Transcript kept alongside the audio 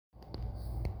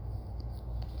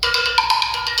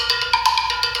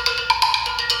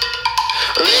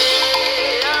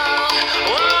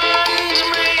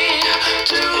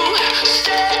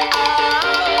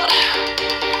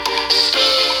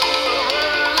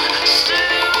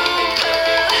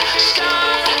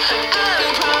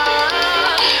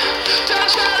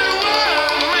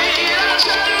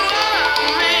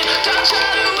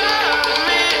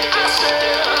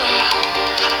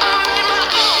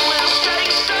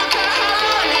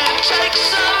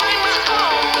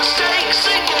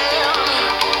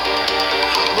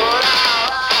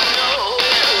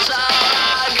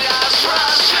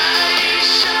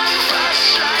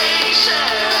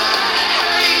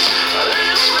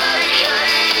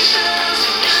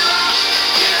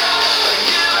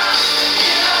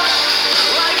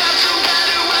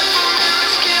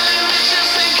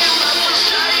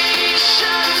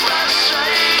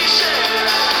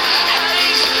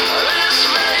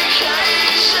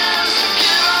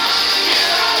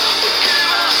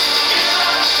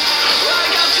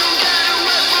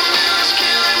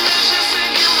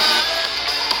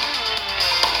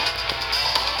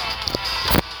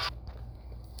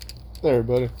Hey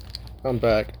everybody, I'm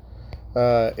back.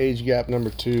 Age gap number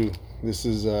 2. This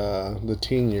is the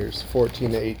teen years,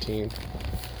 14 to 18.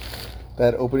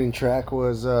 That opening track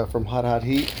was from Hot Hot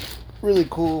Heat. Really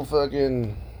cool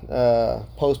fucking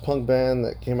post punk band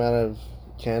that came out of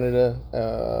Canada.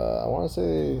 I want to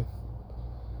say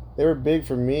they were big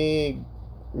for me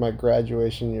my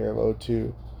graduation year of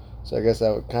 '02. So I guess that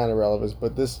was kind of relevant.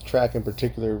 But this track in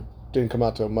particular didn't come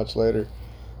out till much later.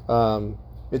 Um,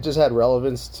 it just had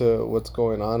relevance to what's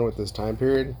going on with this time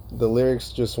period. The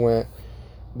lyrics just went,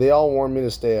 they all warned me to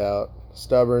stay out.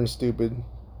 Stubborn, stupid,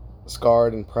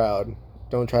 scarred, and proud.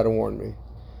 Don't try to warn me.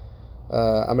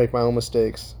 I make my own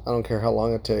mistakes. I don't care how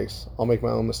long it takes. I'll make my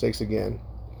own mistakes again.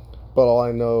 But all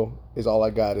I know is all I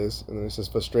got is, and then it's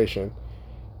just frustration.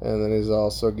 And then it's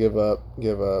also give up,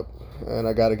 and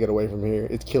I gotta get away from here.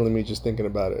 It's killing me just thinking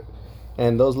about it.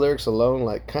 And those lyrics alone,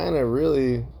 like, kind of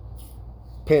really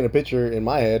paint a picture in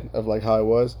my head of like how I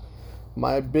was.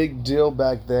 My big deal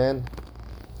back then,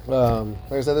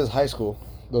 like I said, this is high school,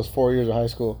 those 4 years of high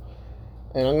school,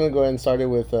 and I'm gonna go ahead and start it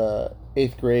with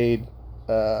eighth grade.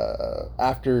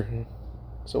 After,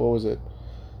 so what was it?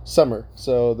 Summer.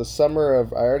 So the summer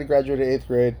of I already graduated eighth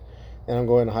grade, and I'm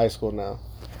going to high school now.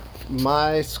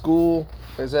 My school,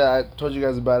 like I said, I told you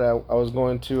guys about it. I was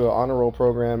going to an honor roll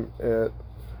program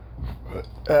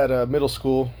at a middle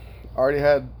school. I already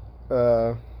had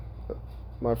uh,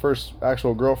 my first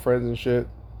actual girlfriends and shit.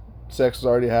 Sex has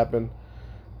already happened,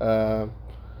 uh,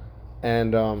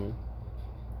 and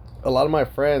a lot of my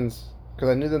friends, because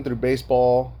I knew them through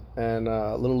baseball and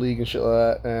little league and shit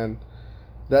like that, and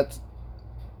that's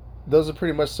those are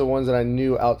pretty much the ones that I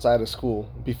knew outside of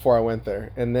school before I went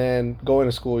there. And then going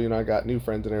to school, I got new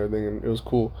friends and everything, and it was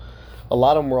cool. A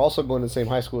lot of them were also going to the same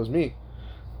high school as me,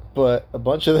 but a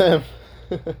bunch of them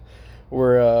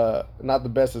were not the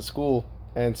best at school,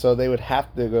 and so they would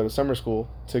have to go to summer school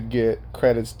to get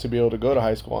credits to be able to go to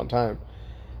high school on time.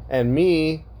 And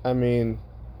me, I mean,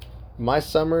 my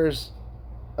summers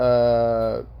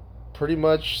pretty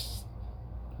much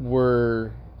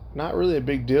were not really a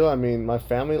big deal. I mean, my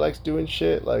family likes doing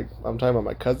shit. Like, I'm talking about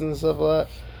my cousins and stuff like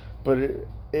that. But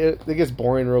it gets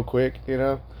boring real quick,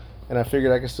 And I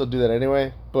figured I could still do that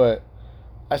anyway. But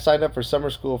I signed up for summer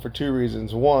school for two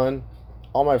reasons. One,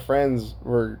 all my friends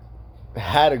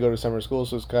had to go to summer school,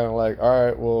 so it's kind of like, all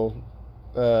right, well,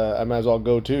 I might as well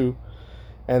go too.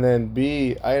 And then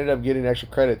B, I ended up getting extra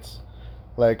credits.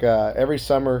 Like every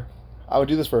summer, I would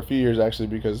do this for a few years actually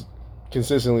because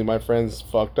consistently my friends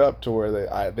fucked up to where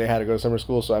they had to go to summer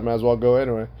school, so I might as well go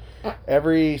anyway.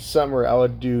 Every summer I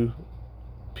would do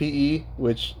PE,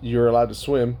 which you're allowed to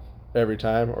swim every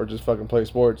time or just fucking play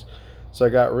sports. So I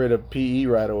got rid of PE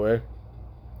right away.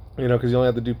 Because you only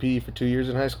have to do PE for 2 years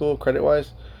in high school, credit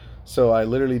wise. So I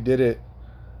literally did it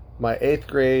my eighth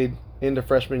grade into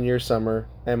freshman year summer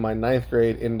and my ninth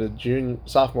grade into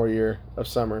sophomore year of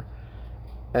summer.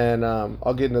 And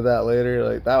I'll get into that later.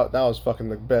 Like that was fucking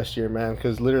the best year, man.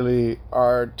 Because literally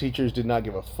our teachers did not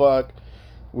give a fuck.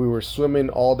 We were swimming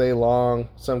all day long.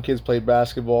 Some kids played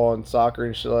basketball and soccer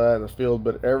and shit like that in the field,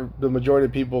 but the majority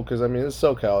of people, because I mean it's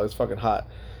SoCal, it's fucking hot,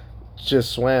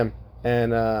 just swam.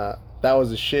 And that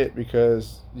was the shit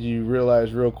because you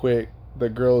realize real quick the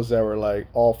girls that were like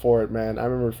all for it, man. I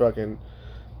remember fucking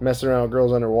messing around with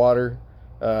girls underwater.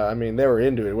 I mean, they were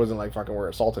into it. It wasn't like fucking we're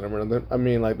assaulting them or anything. I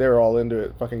mean, like they were all into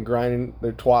it, fucking grinding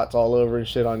their twats all over and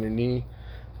shit on your knee.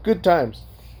 Good times.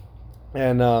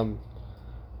 And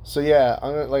so yeah,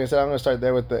 like I said, I'm gonna start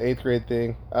there with the eighth grade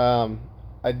thing.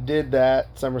 I did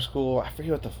that summer school. I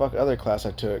forget what the fuck other class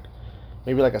I took.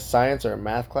 Maybe like a science or a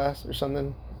math class or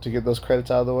something to get those credits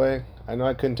out of the way. I know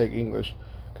I couldn't take English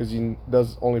because that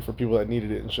was only for people that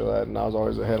needed it and shit like that, and I was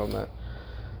always ahead on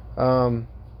that.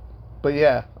 But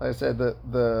yeah, like I said,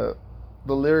 the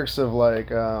lyrics of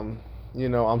like, I'm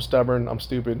stubborn, I'm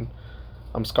stupid,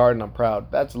 I'm scarred, and I'm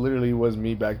proud. That's literally was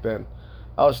me back then.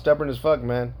 I was stubborn as fuck,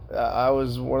 man. I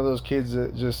was one of those kids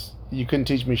that just you couldn't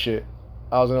teach me shit.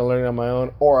 I was gonna learn it on my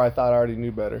own, or I thought I already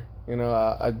knew better.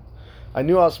 I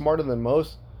knew I was smarter than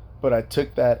most, but I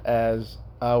took that as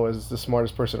I was the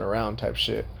smartest person around type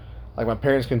shit. Like my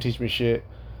parents couldn't teach me shit.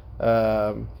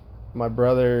 Um, my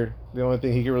brother, the only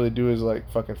thing he could really do is like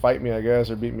fucking fight me, I guess,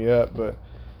 or beat me up, but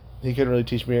he couldn't really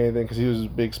teach me anything because he was a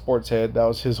big sports head. That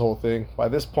was his whole thing. By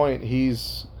this point,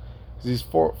 he's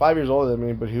 5 years older than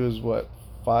me, but he was what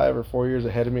 5 or 4 years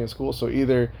ahead of me in school. So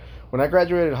either when I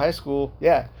graduated high school,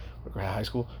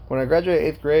 when I graduated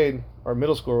eighth grade or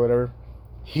middle school or whatever,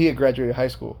 he had graduated high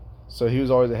school, so he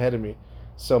was always ahead of me.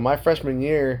 So my freshman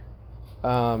year,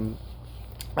 um,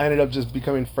 I ended up just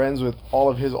becoming friends with all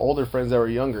of his older friends that were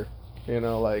younger.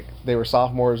 Like they were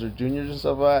sophomores or juniors and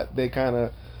stuff like that. They kind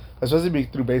of especially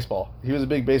through baseball. He was a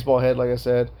big baseball head, like I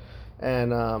said.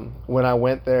 And when I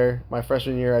went there, my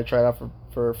freshman year, I tried out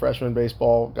for freshman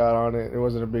baseball, got on it. It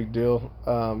wasn't a big deal.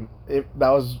 That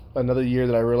was another year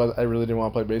that I realized I really didn't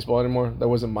want to play baseball anymore. That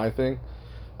wasn't my thing.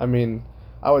 I mean,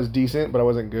 I was decent, but I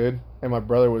wasn't good. And my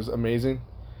brother was amazing.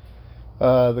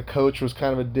 The coach was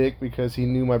kind of a dick because he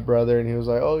knew my brother and he was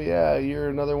like, "Oh yeah, you're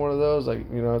another one of those, like,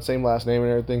 same last name and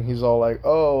everything." He's all like,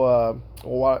 "Oh, well,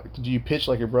 why, do you pitch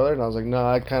like your brother?" And I was like, "No,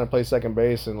 I kind of play second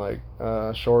base and like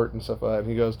short and stuff like that." And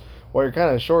he goes, "Well, you're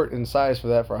kind of short in size for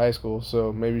that for high school,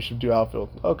 so maybe you should do outfield."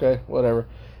 Okay, whatever.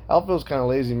 Outfield's kind of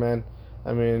lazy, man.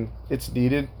 I mean, it's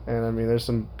needed, and I mean, there's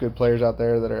some good players out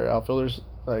there that are outfielders,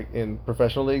 like in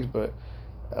professional leagues, but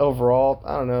overall,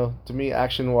 I don't know. To me,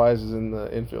 action wise is in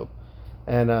the infield.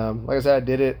 And like I said, I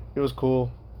did it. It was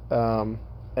cool.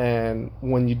 And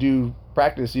when you do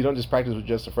practice, you don't just practice with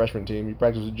just a freshman team. You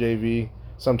practice with JV.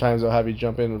 Sometimes they'll have you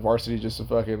jump in with varsity just to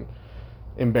fucking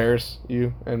embarrass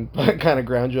you and kind of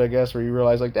ground you, I guess, where you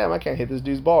realize, like, damn, I can't hit this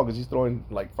dude's ball because he's throwing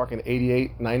like fucking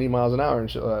 88, 90 miles an hour and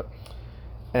shit like that.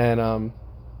 And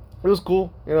it was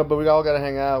cool, but we all got to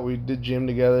hang out. We did gym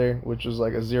together, which was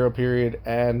like a 0 period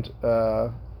and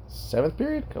seventh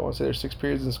period. I want to say there's 6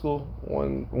 periods in school,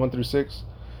 one through 6.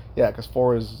 Yeah, because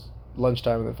 4 is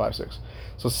lunchtime and then 5, 6.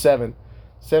 So 7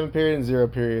 period and 0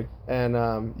 period,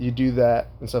 and you do that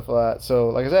and stuff like that. So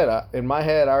like I said, in my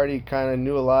head, I already kind of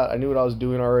knew a lot. I knew what I was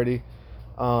doing already.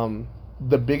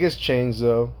 The biggest change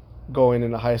though, going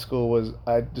into high school, was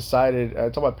I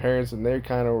told my parents, and they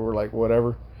kind of were like,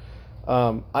 whatever.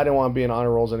 I didn't want to be in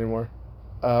honor rolls anymore.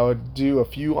 I would do a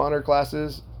few honor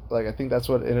classes. Like, I think that's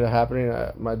what ended up happening.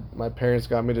 My parents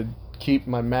got me to keep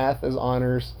my math as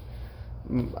honors,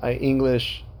 my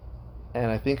English,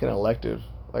 and I think an elective.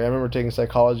 Like, I remember taking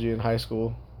psychology in high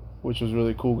school, which was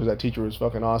really cool because that teacher was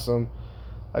fucking awesome.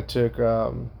 I took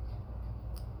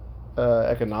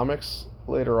economics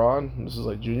later on. This is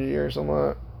like junior year or something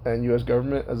like that, and U.S.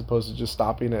 government, as opposed to just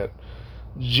stopping at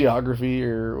geography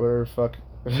or whatever fuck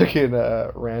fucking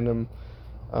random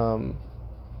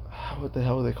what the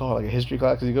hell would they call it, like a history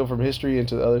class, because you go from history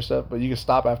into the other stuff, but you can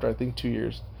stop after I think 2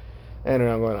 years. And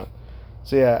I'm going on.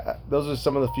 So yeah, those are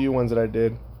some of the few ones that I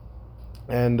did.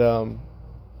 And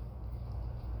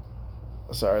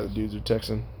sorry, the dudes are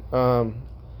texting.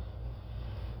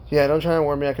 Yeah, don't try and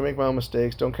warn me. I can make my own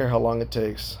mistakes. Don't care how long it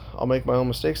takes. I'll make my own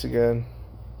mistakes again,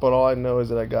 but all I know is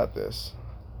that I got this.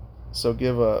 So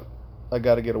give up. I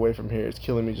got to get away from here. It's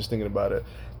killing me just thinking about it.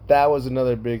 That was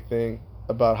another big thing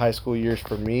about high school years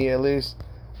for me, at least.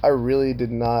 I really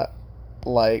did not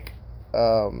like.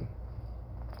 I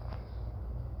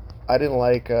didn't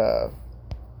like. I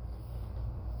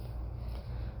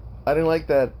didn't like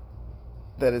that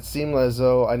it seemed as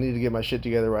though I needed to get my shit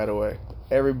together right away.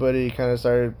 Everybody kind of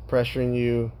started pressuring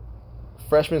you.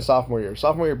 Freshman, sophomore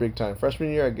year, big time.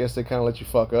 Freshman year, I guess they kind of let you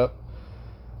fuck up.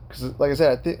 Because, like I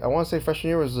said, I want to say freshman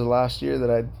year was the last year that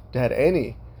I had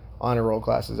any honor roll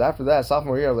classes. After that,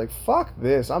 sophomore year, I was like, fuck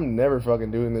this. I'm never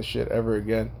fucking doing this shit ever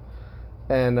again.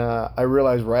 And I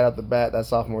realized right out the bat that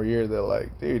sophomore year that,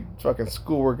 like, dude, fucking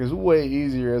schoolwork is way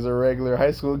easier as a regular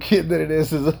high school kid than it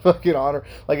is as a fucking honor.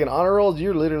 Like, in honor rolls,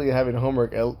 you're literally having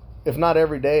homework, if not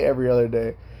every day, every other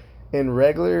day. In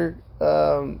regular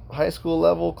high school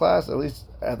level class, at least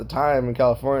at the time in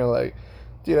California, like,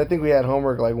 dude, I think we had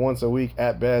homework like once a week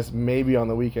at best, maybe on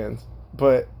the weekends.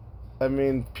 But I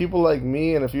mean, people like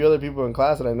me and a few other people in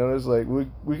class that I noticed, like,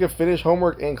 we could finish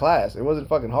homework in class. It wasn't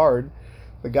fucking hard.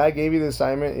 The guy gave you the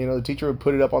assignment, the teacher would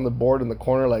put it up on the board in the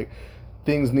corner, like,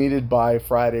 things needed by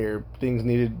Friday or things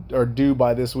needed or due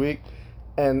by this week.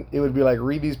 And it would be like,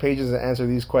 read these pages and answer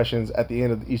these questions at the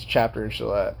end of each chapter and shit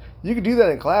like that. You could do that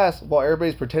in class while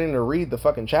everybody's pretending to read the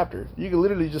fucking chapter. You could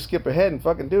literally just skip ahead and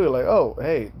fucking do it. Like, oh,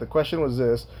 hey, the question was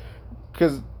this.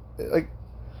 Because, like,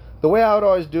 the way I would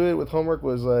always do it with homework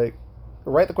was, like,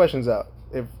 write the questions out.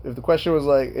 If the question was,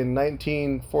 like, in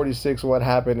 1946, what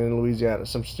happened in Louisiana?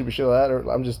 Some stupid shit like that. Or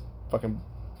I'm just fucking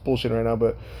bullshitting right now,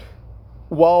 but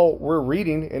while we're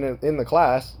reading in the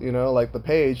class, like the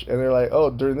page, and they're like, oh,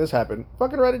 during this happened,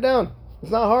 fucking write it down.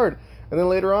 It's not hard. And then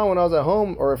later on when I was at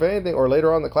home, or if anything, or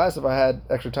later on in the class, if I had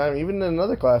extra time, even in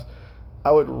another class,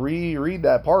 I would reread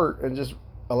that part and just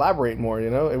elaborate more,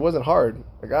 It wasn't hard.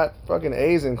 I got fucking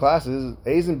A's in classes.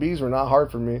 A's and B's were not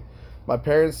hard for me. My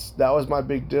parents, that was my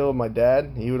big deal. My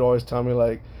dad, he would always tell me,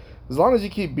 like, as long as you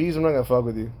keep B's, I'm not gonna fuck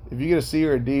with you. If you get a C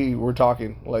or a D, we're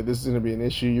talking. Like, this is gonna be an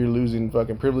issue. You're losing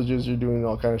fucking privileges. You're doing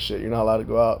all kind of shit. You're not allowed to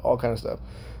go out. All kind of stuff.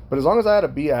 But as long as I had a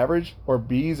B average or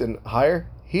B's and higher,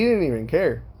 he didn't even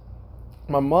care.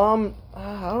 My mom,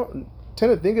 I don't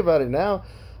tend to think about it now.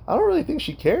 I don't really think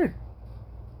she cared.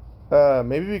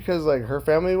 Maybe because like her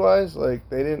family wise, like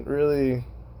they didn't really.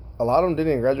 A lot of them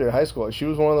didn't even graduate high school. Like, she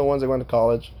was one of the ones that went to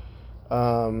college.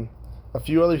 Um, a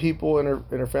few other people in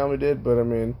her family did, but I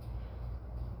mean,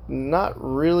 not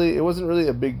really. It wasn't really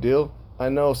a big deal. I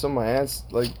know some of my aunts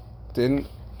like didn't.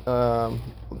 A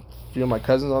few of my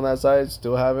cousins on that side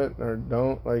still haven't or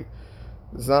don't. Like,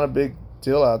 it's not a big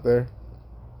deal out there.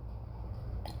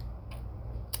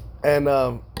 And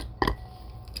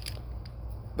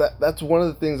that's one of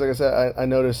the things. Like I said, I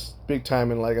noticed big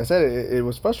time, and like I said, it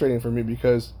was frustrating for me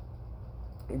because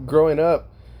growing up,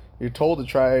 you're told to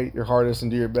try your hardest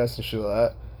and do your best and shit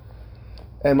like that.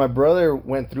 And my brother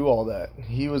went through all that.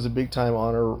 He was a big time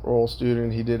honor roll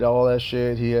student. He did all that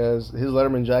shit. He has his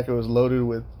Letterman jacket was loaded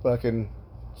with fucking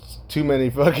too many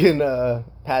fucking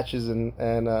patches and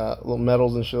little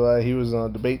medals and shit like that. He was on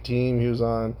a debate team. He was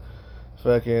on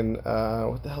fucking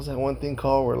what the hell's that one thing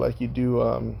called where like you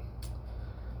do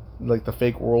like the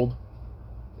fake world,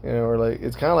 you know, or like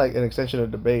it's kind of like an extension of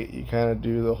debate. You kind of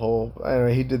do the whole. I don't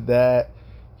know. He did that.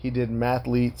 He did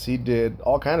mathletes. He did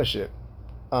all kind of shit.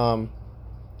 Um,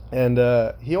 and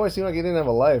he always seemed like he didn't have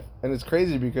a life. And it's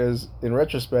crazy because in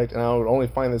retrospect, and I would only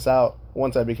find this out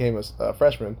once I became a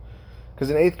freshman. Because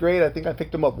in eighth grade, I think I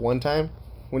picked him up one time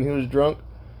when he was drunk.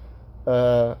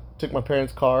 Took my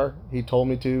parents' car. He told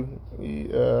me to.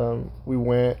 We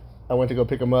went. I went to go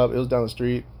pick him up. It was down the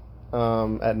street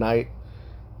at night.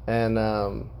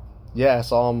 And yeah, I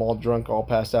saw him all drunk, all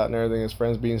passed out and everything. His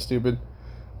friends being stupid.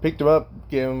 Picked him up,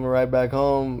 gave him a ride back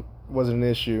home. Wasn't an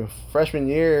issue. Freshman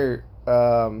year,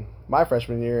 my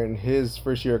freshman year and his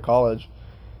first year of college,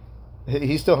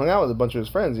 he still hung out with a bunch of his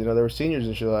friends. You know, they were seniors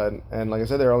and shit like that. And like I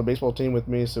said, they were on the baseball team with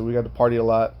me, so we got to party a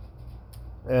lot.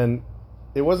 And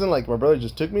it wasn't like my brother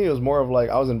just took me. It was more of like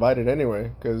I was invited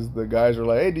anyway because the guys were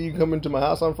like, "Hey, do you come into my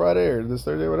house on Friday or this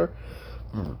Thursday, or whatever?"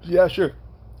 Yeah, sure.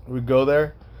 We'd go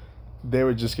there. They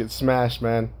would just get smashed,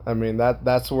 man. I mean,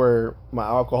 that's where my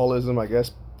alcoholism, I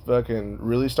guess, fucking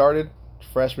really started.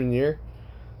 Freshman year.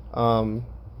 Um,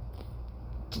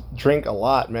 Drink a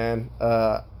lot, man.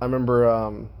 I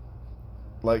remember,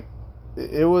 like,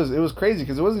 it was crazy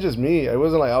because it wasn't just me. It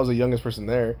wasn't like I was the youngest person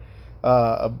there.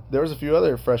 There was a few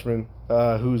other freshmen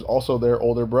who's also their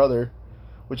older brother,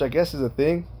 which I guess is a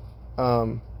thing.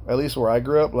 At least where I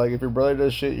grew up, like if your brother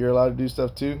does shit, you're allowed to do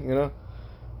stuff too, you know,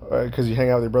 because you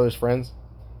hang out with your brother's friends,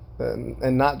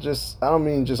 and not just. I don't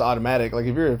mean just automatic. Like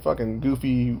if you're a fucking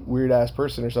goofy, weird ass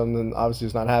person or something, then obviously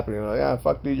it's not happening. Like, ah,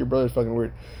 fuck, dude, your brother's fucking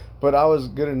weird. But I was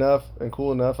good enough and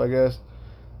cool enough, I guess,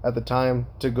 at the time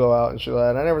to go out and shit like that.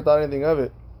 And I never thought anything of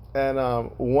it. And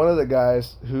one of the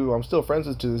guys who I'm still friends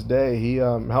with to this day, he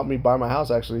helped me buy my house.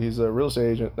 Actually, he's a real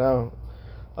estate agent now.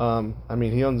 I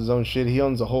mean, he owns his own shit. He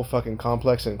owns a whole fucking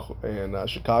complex in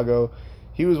Chicago.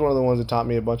 He was one of the ones that taught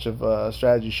me a bunch of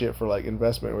strategy shit for like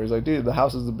investment. Where he's like, dude, the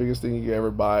house is the biggest thing you could ever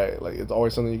buy. Like, it's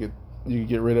always something you could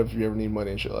get rid of if you ever need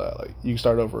money and shit like that. Like, you can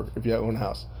start over if you own a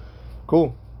house.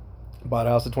 Cool. Bought a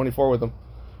house at 24 with him,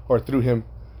 or through him.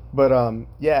 But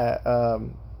yeah,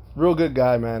 real good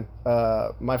guy, man.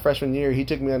 My freshman year, he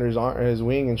took me under his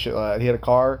wing and shit like that. He had a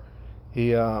car.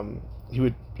 He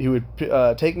would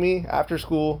take me after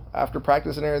school, after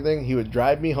practice and everything. He would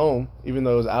drive me home, even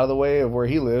though it was out of the way of where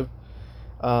he lived.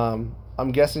 I'm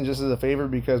guessing just as a favor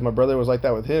because my brother was like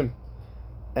that with him.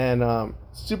 And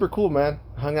super cool, man.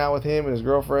 Hung out with him and his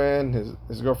girlfriend.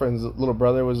 His girlfriend's little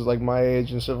brother was like my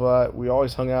age and stuff like that. We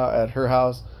always hung out at her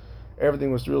house.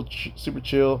 Everything was super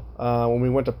chill. When we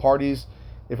went to parties,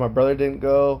 if my brother didn't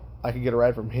go, I could get a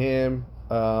ride from him.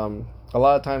 A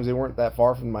lot of times they weren't that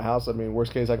far from my house. I mean,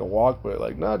 worst case I could walk, but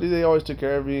like, no, dude, they always took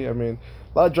care of me. I mean,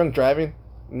 a lot of drunk driving.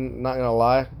 Not gonna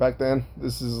lie, back then,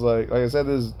 this is like I said,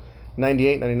 this is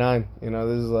 98, 99. You know,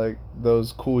 this is like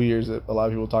those cool years that a lot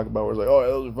of people talk about where it's like, oh,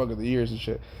 those are fucking the years and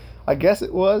shit. I guess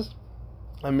it was.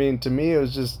 I mean, to me, it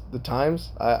was just the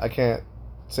times. I can't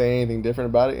say anything different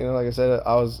about it. You know, like I said,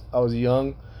 I was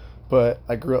young, but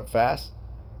I grew up fast.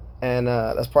 And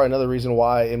that's probably another reason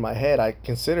why in my head I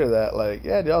consider that like,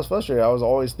 yeah, dude, I was frustrated. I was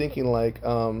always thinking like,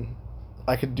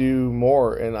 I could do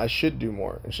more and I should do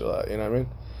more and shit like that, you know what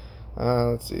I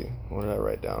mean? Let's see, what did I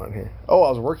write down on here? Oh, I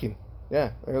was working.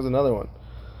 Yeah, there was another one.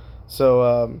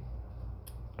 So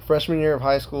freshman year of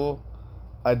high school,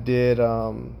 I did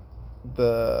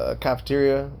the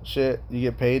cafeteria shit. You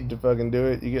get paid to fucking do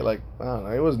it. You get like, I don't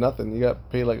know, it was nothing. You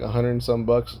got paid like 100 and some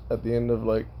bucks at the end of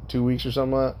like 2 weeks or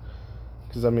something like that.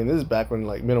 Because I mean, this is back when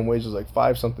like minimum wage was like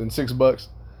five something, $6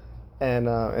 and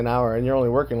an hour, and you're only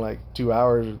working like 2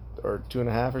 hours or two and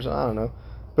a half or something. I don't know,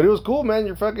 but it was cool, man.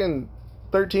 You're fucking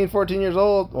 13, 14 years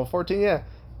old. Well, 14, yeah,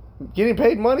 getting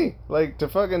paid money like to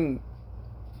fucking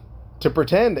to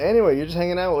pretend. Anyway, you're just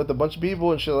hanging out with a bunch of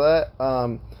people and shit like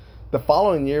that. The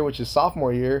following year, which is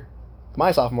sophomore year,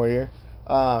 my sophomore year,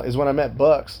 is when I met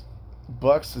Bucks.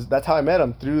 That's how I met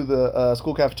him, through the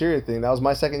school cafeteria thing. That was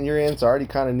my second year in, so I already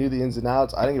kind of knew the ins and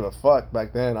outs. I didn't give a fuck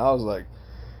back then. I was like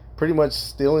pretty much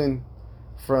stealing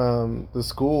from the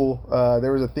school.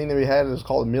 There was a thing that we had. It was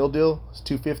called a meal deal. It was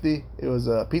 $2.50. It was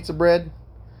pizza bread,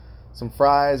 some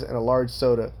fries, and a large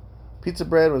soda. Pizza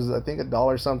bread was, I think,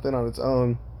 $1 something on its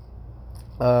own.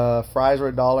 Fries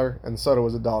were $1 and soda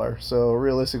was $1. So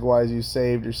realistic wise, you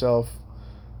saved yourself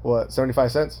what,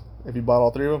 75 cents if you bought all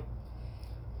three of them.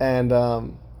 And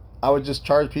I would just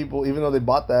charge people, even though they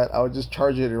bought that, I would just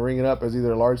charge it and ring it up as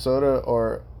either a large soda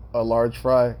or a large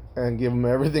fry and give them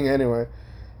everything anyway.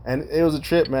 And it was a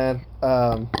trip, man.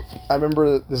 I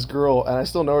remember this girl, and I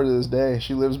still know her to this day.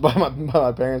 She lives by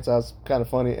my parents' house. Kind of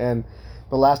funny. And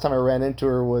the last time I ran into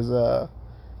her was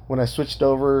when I switched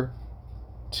over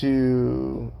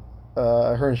to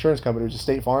her insurance company, which is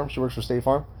State Farm. She works for State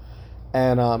Farm.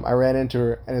 And I ran into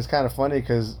her, and it's kind of funny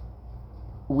because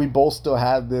we both still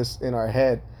had this in our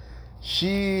head.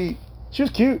 She was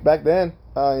cute back then,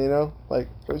 like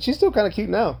she's still kind of cute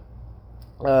now.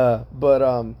 But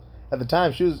at the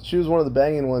time she was one of the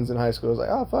banging ones in high school. I was like,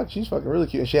 oh fuck, she's fucking really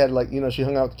cute. And she had, like, she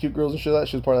hung out with the cute girls and shit like that.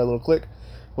 She was part of that little clique.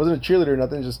 Wasn't a cheerleader or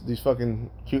nothing, just these fucking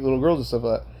cute little girls and stuff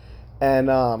like that. And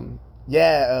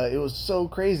it was so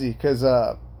crazy because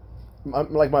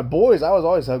like my boys, I was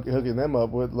always hooking them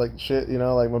up with like shit,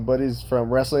 like my buddies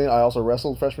from wrestling. I also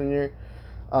wrestled freshman year.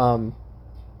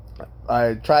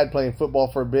 I tried playing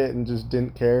football for a bit and just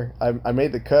didn't care. I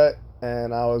made the cut,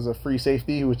 and I was a free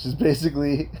safety, which is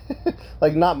basically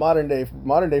like not modern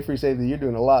day free safety. You're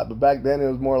doing a lot, but back then it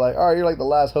was more like, all right, you're like the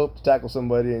last hope to tackle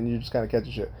somebody, and you just kind of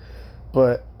catching shit.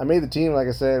 But I made the team, like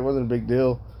I said, it wasn't a big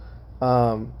deal.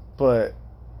 But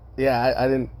yeah, I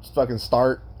didn't fucking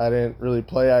start. I didn't really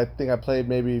play. I think I played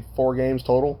maybe 4 games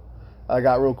total. I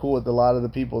got real cool with a lot of the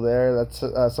people there. That's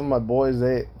some of my boys.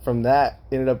 They from that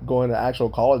ended up going to actual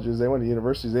colleges. They went to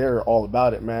universities. They were all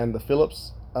about it, man. The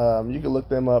Phillips, you can look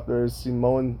them up. There's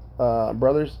Simone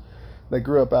brothers. They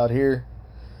grew up out here.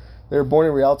 They were born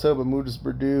in Rialto but moved to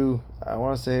Purdue, I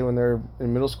want to say when they were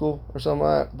in middle school or something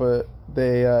like that. But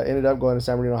they ended up going to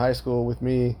San Bernardino High School with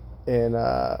me in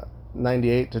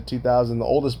 98 to 2000. The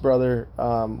oldest brother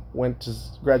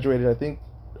graduated, I think,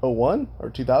 01 or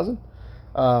 2000.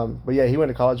 But yeah, he went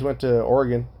to college. He went to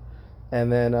Oregon.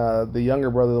 And then the younger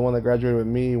brother, the one that graduated with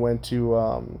me, went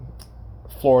to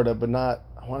Florida, but not,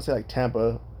 I want to say like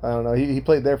Tampa. I don't know. He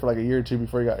played there for like a year or two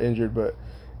before he got injured, but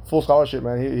full scholarship,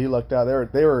 man. He lucked out.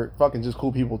 They were fucking just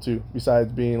cool people too,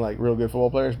 besides being like real good football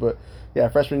players. But yeah,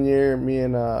 freshman year, me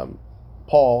and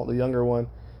Paul, the younger one,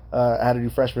 had to do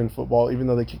freshman football, even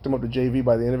though they kicked him up to JV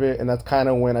by the end of it. And that's kind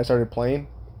of when I started playing,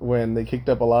 when they kicked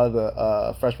up a lot of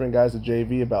the freshman guys to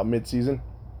JV about mid-season,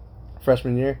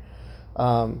 freshman year.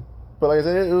 But like I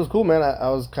said, it was cool, man. I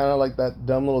was kind of like that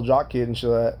dumb little jock kid and shit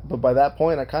like that. But by that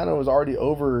point, I kind of was already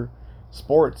over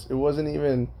sports. It wasn't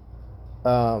even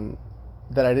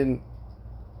that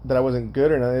I wasn't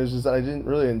good or nothing. It was just that I didn't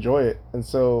really enjoy it. And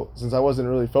so since I wasn't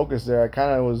really focused there, I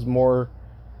kind of was more,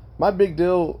 my big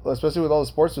deal, especially with all the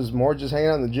sports, was more just hanging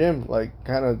out in the gym, like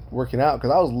kind of working out. Because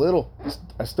I was little.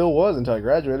 I still was until I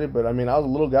graduated. But I mean, I was a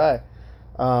little guy.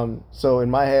 So in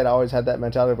my head, I always had that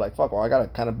mentality of like, fuck, well, I gotta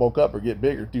kind of bulk up or get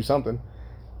big or do something.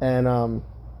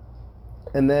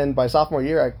 And then by sophomore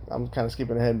year, I'm kind of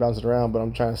skipping ahead and bouncing around, but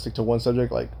I'm trying to stick to one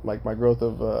subject, like my growth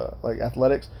of like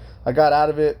athletics. I got out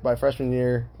of it by freshman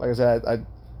year. Like I said, I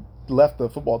left the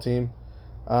football team.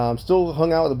 Still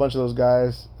hung out with a bunch of those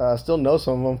guys. Still know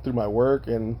some of them through my work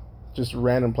and just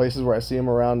random places where I see them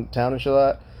around town and shit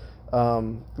like that.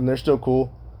 And they're still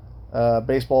cool.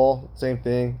 Baseball, same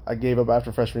thing. I gave up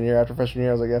after freshman year. After freshman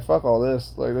year, I was like, yeah, fuck all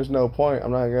this. Like, there's no point.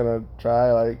 I'm not gonna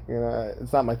try. Like,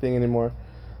 it's not my thing anymore.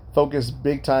 Focused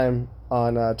big time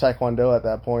on Taekwondo at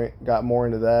that point. Got more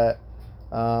into that.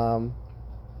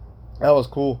 That was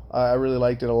cool. I really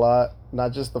liked it a lot.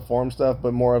 Not just the form stuff,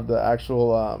 but more of the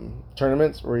actual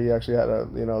tournaments where you actually had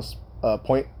a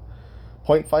point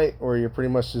fight where you're pretty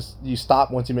much just, you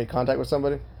stop once you make contact with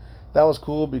somebody. That was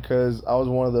cool because I was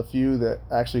one of the few that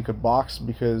actually could box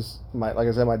because like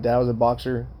I said, my dad was a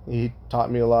boxer. He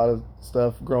taught me a lot of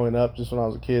stuff growing up just when I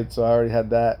was a kid, so I already had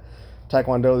that.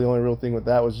 Taekwondo, the only real thing with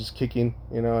that was just kicking,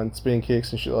 and spin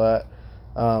kicks and shit like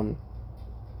that.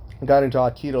 Got into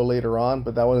Aikido later on,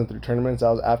 but that wasn't through tournaments. That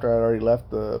was after I'd already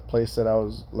left the place that I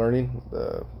was learning,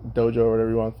 the dojo or whatever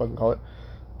you want to fucking call it.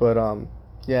 But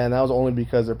yeah, and that was only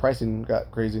because their pricing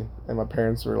got crazy, and my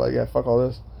parents were like, yeah, fuck all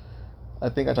this. I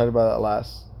think I talked about that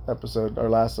last episode, or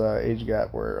last age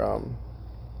gap, where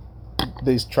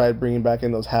they tried bringing back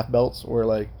in those half belts where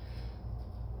like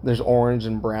there's orange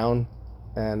and brown,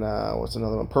 and what's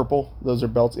another one? Purple. Those are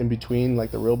belts in between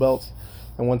like the real belts.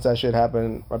 And once that shit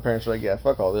happened, my parents were like, "Yeah,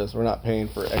 fuck all this. We're not paying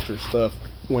for extra stuff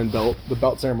when the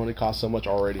belt ceremony costs so much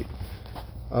already."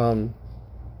 Um,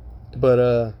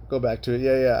 but go back to it.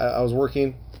 Yeah. I was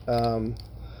working.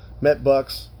 Met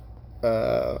Bucks.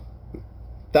 Uh,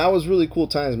 that was really cool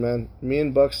times, man. Me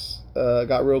and Bucks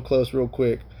got real close real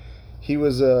quick. He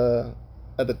was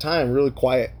at the time really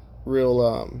quiet,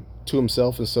 real to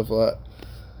himself and stuff like that.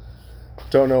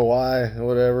 Don't know why,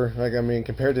 whatever. Like, I mean,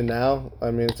 compared to now,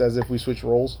 I mean, it's as if we switch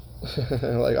roles.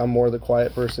 Like, I'm more the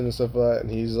quiet person and stuff like that, and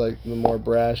he's like the more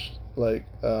brash, like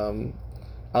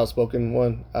outspoken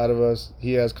one out of us.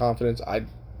 He has confidence.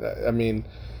 I mean,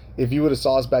 if you would have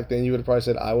saw us back then, you would have probably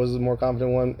said I was the more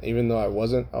confident one, even though I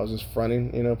wasn't. I was just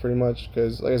fronting, pretty much.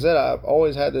 Because, like I said, I've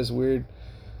always had this weird,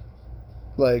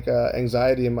 like,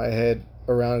 anxiety in my head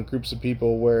around groups of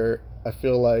people where I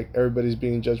feel like everybody's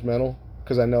being judgmental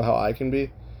because I know how I can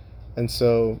be. And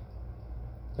so,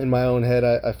 in my own head,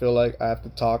 I feel like I have to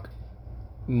talk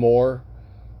more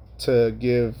to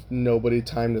give nobody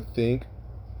time to think,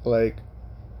 like,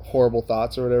 horrible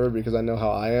thoughts or whatever, because I know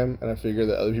how I am, and I figure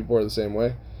that other people are the same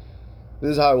way.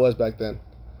 This is how I was back then.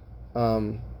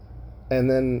 And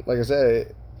then, like I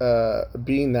said,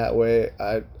 being that way,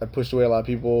 I pushed away a lot of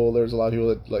people. There was a lot of people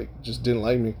that like just didn't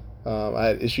like me. I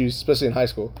had issues, especially in high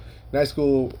school. In high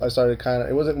school, I started kind of.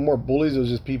 It wasn't more bullies. It was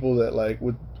just people that like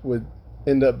would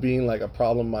end up being like a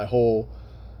problem my whole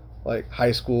like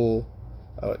high school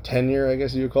tenure, I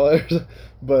guess you would call it.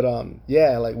 But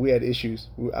yeah, like we had issues.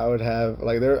 I would have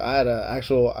like there. I had a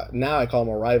actual. Now I call him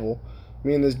a rival.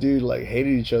 Me and this dude like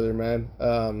hated each other, man.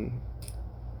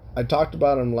 I talked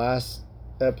about him last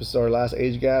episode, last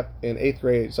age gap in 8th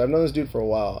grade. So I've known this dude for a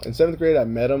while. In 7th grade, I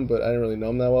met him, but I didn't really know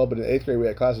him that well. But in 8th grade, we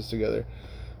had classes together.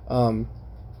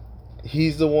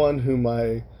 He's the one who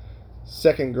my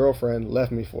second girlfriend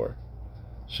left me for.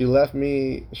 She left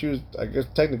me. She was, I guess,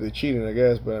 technically cheating, I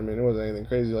guess, but I mean, it wasn't anything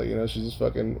crazy. Like, she just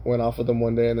fucking went off with him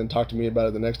one day and then talked to me about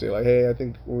it the next day. Like, hey, I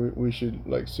think we should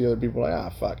like see other people.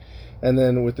 Like, fuck. And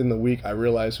then within the week, I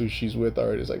realized who she's with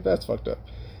already. It's like, that's fucked up.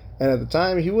 And at the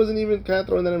time, he wasn't even kind of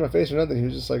throwing that in my face or nothing. He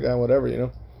was just like,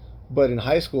 whatever. But in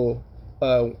high school,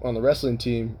 on the wrestling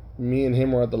team, me and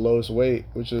him were at the lowest weight,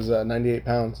 which was 98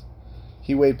 pounds.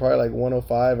 He weighed probably like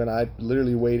 105, and I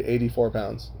literally weighed 84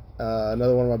 pounds.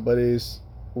 Another one of my buddies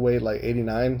weighed like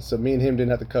 89, so me and him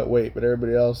didn't have to cut weight, but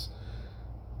everybody else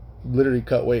literally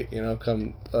cut weight,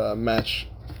 come match,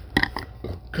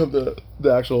 come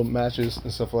the actual matches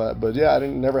and stuff like that. But yeah,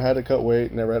 never had to cut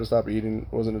weight, never had to stop eating,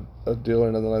 wasn't a deal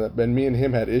or nothing like that. But me and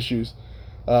him had issues.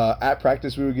 At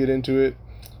practice, we would get into it.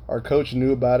 Our coach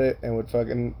knew about it and would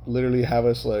fucking literally have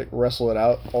us like wrestle it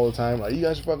out all the time. Like, you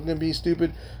guys are fucking gonna be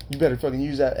stupid. You better fucking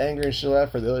use that anger and shit like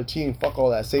that for the other team. Fuck all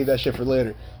that. Save that shit for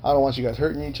later. I don't want you guys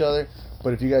hurting each other.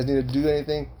 But if you guys need to do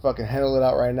anything, fucking handle it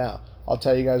out right now. I'll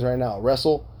tell you guys right now.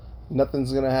 Wrestle.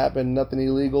 Nothing's gonna happen. Nothing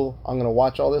illegal. I'm gonna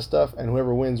watch all this stuff, and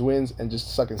whoever wins wins, and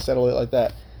just fucking settle it like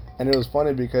that. And it was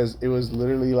funny because it was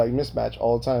literally like mismatch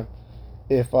all the time.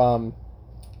 If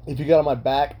you got on my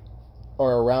back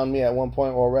or around me at one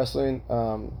point while wrestling,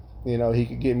 he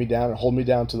could get me down and hold me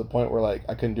down to the point where like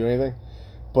I couldn't do anything.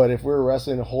 But if we were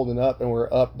wrestling and holding up and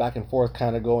we're up back and forth,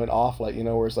 kind of going off, like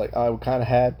where it's like I kind of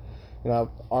had,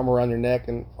 arm around your neck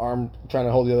and arm trying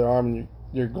to hold the other arm, and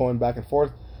you're going back and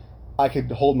forth. I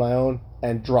could hold my own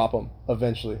and drop him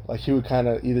eventually. Like he would kind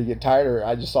of either get tired or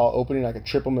I just saw an opening, I could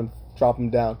trip him and drop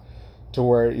him down to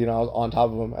where I was on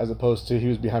top of him, as opposed to he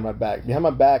was behind my back. Behind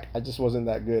my back, I just wasn't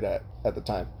that good at the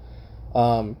time.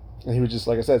 And he would just,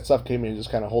 like I said, suffocate me and just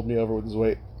kind of hold me over with his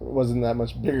weight. It wasn't that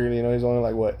much bigger, he's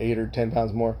only like, 8 or 10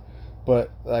 pounds more.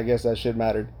 But I guess that shit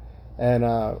mattered.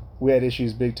 And we had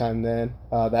issues big time then.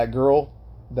 That girl,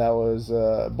 that was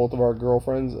both of our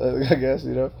girlfriends, I guess,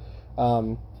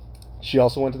 she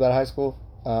also went to that high school.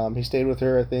 He stayed with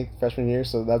her, I think, freshman year,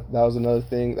 so that was another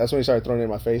thing. That's when he started throwing it in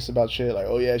my face about shit, like,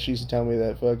 oh yeah, she used to tell me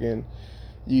that fucking,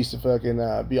 you used to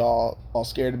fucking be all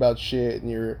scared about shit, and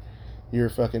you're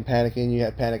fucking panicking, you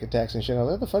had panic attacks and shit. I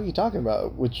was like, what the fuck are you talking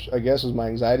about? Which I guess was my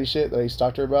anxiety shit that I used to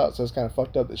talk to her about, so it's kind of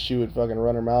fucked up that she would fucking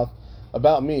run her mouth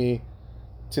about me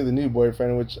to the new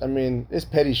boyfriend, which, I mean, it's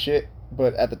petty shit,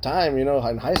 but at the time,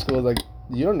 in high school, like,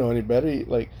 you don't know any better.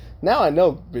 Like, now I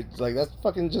know, but, like, that's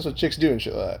fucking just what chicks do and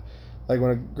shit like that. Like,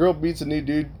 when a girl beats a new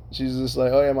dude, she's just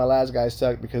like, oh yeah, my last guy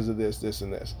sucked because of this,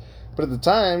 and this. But at the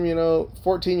time,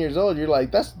 14 years old, you're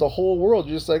like, that's the whole world.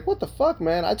 You're just like, what the fuck,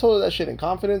 man? I told her that shit in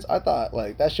confidence. I thought,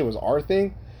 like, that shit was our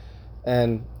thing.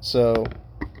 And so,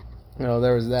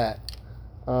 there was that.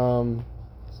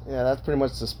 yeah, that's pretty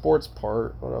much the sports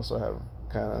part. What else do I have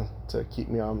kind of to keep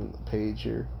me on the page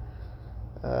here?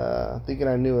 Thinking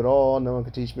I knew it all, no one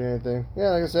could teach me anything. Yeah,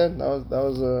 like I said, that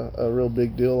was a real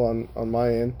big deal on my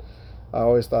end. I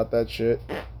always thought that shit.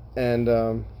 And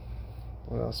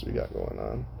what else we got going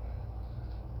on?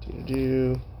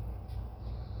 Do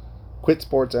quit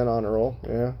sports and honor roll.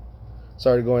 Yeah,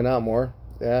 started going out more.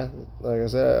 Yeah, like I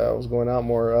said, I was going out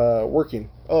more, working.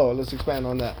 Oh, let's expand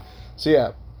on that. So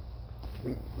yeah,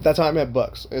 that's how I met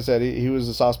Bucks. Like I said he was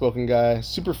a soft spoken guy,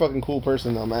 super fucking cool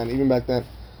person though, man.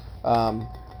 Um,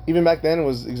 even back then, it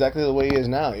was exactly the way he is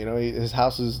now. You know, his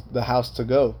house is the house to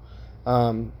go.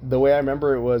 The way I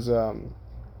remember it was,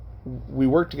 we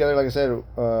worked together. Like I said,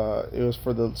 it was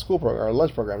for the school program, our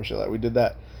lunch program and shit. Like we did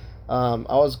that. I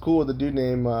was cool with a dude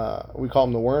named, we call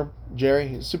him the Worm, Jerry.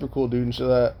 He's a super cool dude and shit.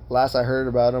 Last I heard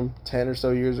about him 10 or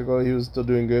so years ago, he was still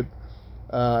doing good.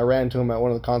 I ran into him at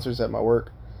one of the concerts at my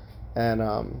work, and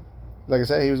like I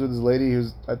said, he was with his lady.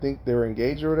 I think they were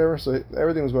engaged or whatever, so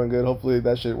everything was going good. Hopefully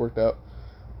that shit worked out.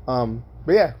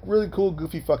 But yeah, really cool,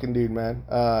 goofy fucking dude, man.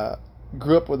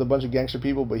 Grew up with a bunch of gangster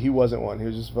people, but he wasn't one. He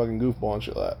was just a fucking goofball and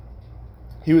shit like that.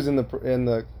 He was in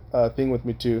the thing with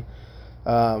me too.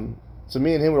 So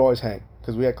me and him would always hang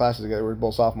because we had classes together. We were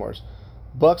both sophomores.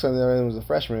 Bucks on the other end was a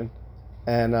freshman,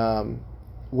 and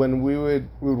when we would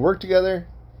work together,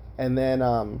 and then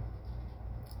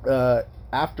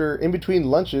after in between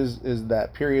lunches is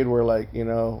that period where, like, you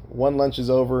know, one lunch is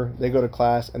over, they go to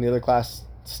class, and the other class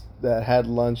that had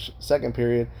lunch second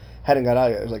period hadn't got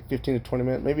out yet. It was like 15 to 20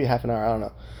 minutes, maybe half an hour, I don't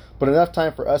know, but enough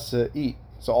time for us to eat.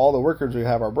 So all the workers would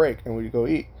have our break and we'd go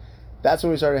eat. That's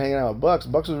when we started hanging out with Bucks.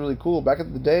 Bucks was really cool back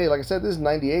in the day. Like I said, this is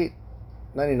 98,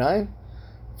 99.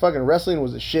 Fucking wrestling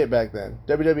was the shit back then.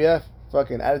 WWF,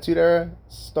 fucking Attitude Era,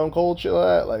 Stone Cold, shit like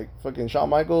that. Like fucking Shawn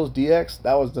Michaels, DX.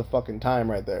 That was the fucking time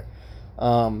right there.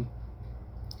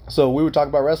 So we would talk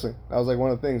about wrestling. That was like one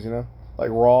of the things, you know, like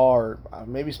Raw, or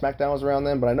maybe SmackDown was around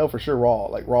then, but I know for sure Raw.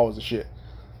 Like Raw was the shit.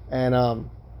 And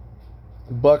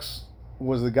Bucks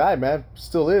was the guy, man.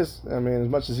 Still is. I mean, as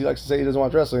much as he likes to say he doesn't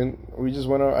watch wrestling, I just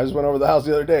went over the house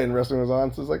the other day and wrestling was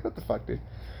on. So it's like, what the fuck, dude?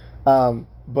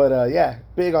 But yeah,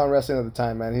 big on wrestling at the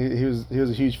time, man. He was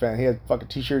a huge fan. He had fucking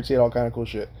t-shirts. He had all kind of cool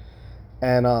shit.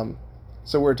 And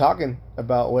so we were talking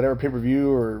about whatever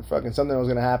pay-per-view or fucking something that was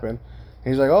gonna happen.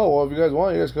 And he's like, oh well, if you guys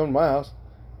want, you guys come to my house.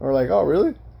 And we're like, oh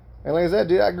really? And like I said,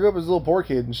 dude, I grew up as a little poor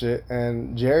kid and shit.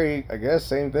 And Jerry, I guess,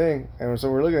 same thing. And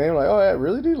so we're looking at him like, oh yeah,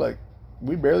 really, dude? Like,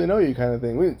 we barely know you, kind of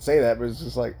thing. We didn't say that, but it's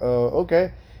just like,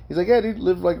 okay. He's like, yeah, dude,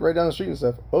 live like right down the street and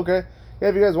stuff. Okay. Yeah,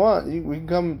 if you guys want, we can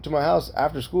come to my house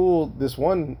after school this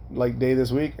one like day this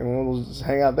week, and we'll just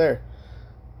hang out there.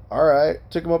 All right.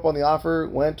 Took him up on the offer.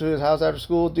 Went to his house after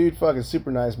school. Dude, fucking super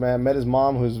nice, man. Met his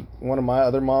mom, who's one of my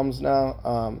other moms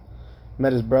now.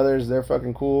 Met his brothers. They're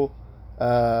fucking cool.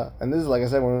 And this is, like I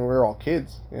said, when we were all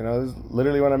kids. You know, this is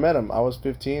literally when I met him. I was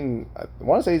 15. I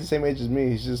want to say he's the same age as me.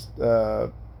 He's just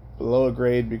below a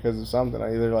grade because of something.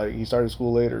 Either like he started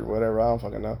school late or whatever. I don't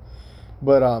fucking know.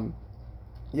 But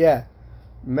yeah.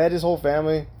 Met his whole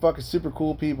family. Fucking super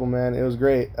cool people, man. It was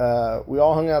great. We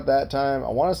all hung out that time. I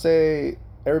want to say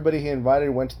everybody he invited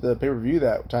went to the pay-per-view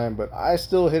that time, but I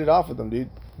still hit it off with him,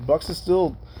 dude. Bucks is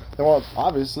still, well,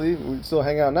 obviously, we still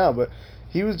hang out now, but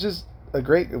he was just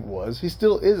he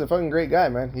still is a fucking great guy,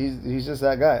 man. He's just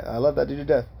that guy. I love that dude to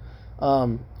death.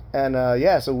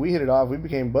 Yeah, so we hit it off. We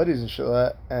became buddies and shit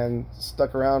like that, and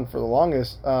stuck around for the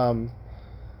longest. I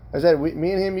said,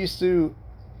 me and him used to,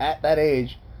 at that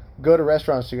age, go to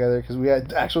restaurants together because we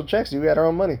had actual checks, dude. We had our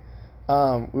own money.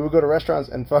 We would go to restaurants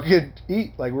and fucking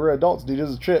eat like we're adults, dude. It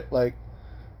was a trip. Like,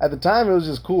 at the time, it was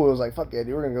just cool. It was like, fuck yeah,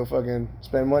 dude, we're gonna go fucking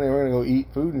spend money. We're gonna go eat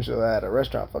food and shit like that at a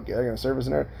restaurant. Fuck yeah, they're gonna serve us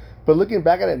in there. But looking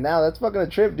back at it now, that's fucking a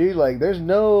trip, dude. Like, there's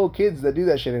no kids that do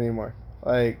that shit anymore.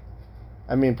 Like,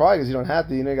 I mean, probably because you don't have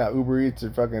to. You know, you got Uber Eats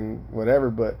or fucking whatever.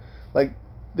 But like,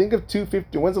 think of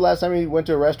when's the last time you went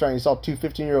to a restaurant and you saw two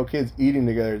 15-year-old kids eating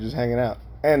together, just hanging out?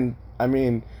 And I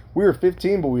mean, we were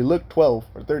 15, but we looked 12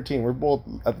 or 13. We're both,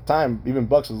 at the time, even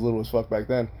Bucks was little as fuck back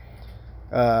then.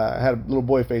 Had a little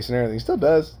boy face and everything. He still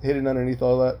does, hidden underneath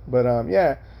all that. But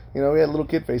yeah, you know, we had little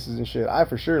kid faces and shit. I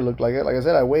for sure looked like it. Like I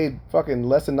said, I weighed fucking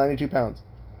less than 92 pounds.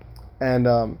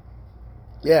 And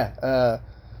yeah,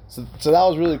 so that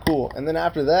was really cool. And then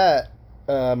after that,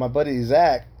 my buddy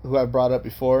Zach, who I brought up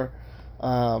before,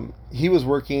 he was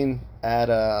working at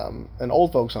an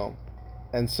old folks home.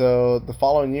 And so the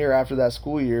following year after that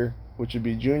school year, which would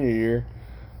be junior year,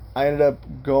 I ended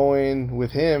up going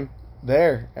with him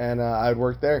there, and I'd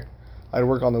work there. I'd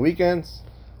work on the weekends,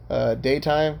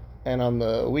 daytime, and on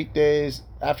the weekdays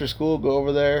after school, go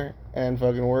over there and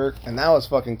fucking work. And that was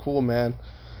fucking cool, man.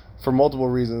 for multiple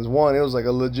reasons. One, it was like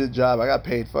a legit job. I got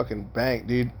paid fucking bank,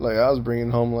 dude. Like I was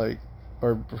bringing home like,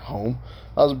 or home,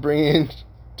 I was bringing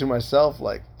to myself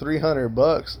like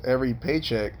 $300 every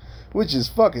paycheck, which is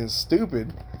fucking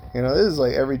stupid. You know, this is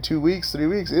like every 2 weeks, 3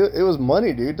 weeks. It was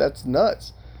money, dude. That's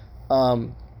nuts.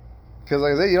 Because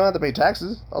like I said, you don't have to pay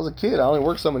taxes. I was a kid. I only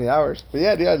worked so many hours. But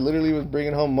yeah, dude, I literally was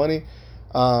bringing home money.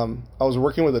 I was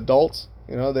working with adults.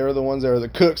 You know, they were the ones that were the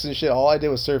cooks and shit. All I did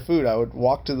was serve food. I would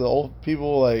walk to the old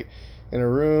people like in a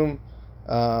room.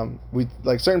 We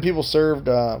like certain people served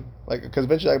like because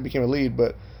eventually I became a lead,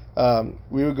 but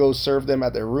we would go serve them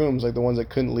at their rooms, like the ones that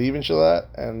couldn't leave and shit like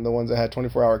that, and the ones that had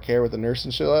 24-hour care with the nurse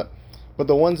and shit like that. But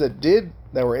the ones that did,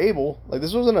 that were able, like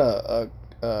this wasn't a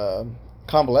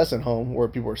convalescent home where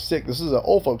people were sick. This is an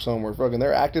old folks home where fucking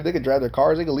they're active. They could drive their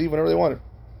cars. They could leave whenever they wanted.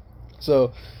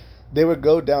 So they would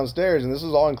go downstairs, and this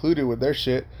was all included with their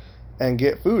shit, and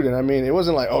get food. And I mean, it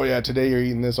wasn't like, oh yeah, today you're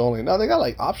eating this only. No, they got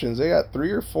like options. They got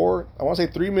 3 or 4. I want to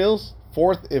say 3 meals.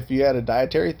 Fourth if you had a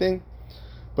dietary thing,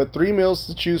 but 3 meals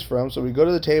to choose from. So we go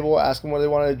to the table, ask them what they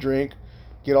wanted to drink,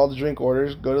 get all the drink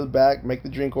orders, go to the back, make the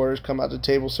drink orders, come out to the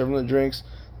table, serve them the drinks,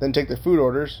 then take their food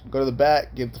orders, go to the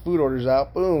back, get the food orders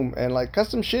out, boom, and like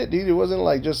custom shit, dude. It wasn't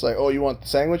like just like, oh, you want the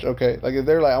sandwich? Okay, like if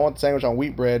they're like, I want the sandwich on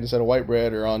wheat bread instead of white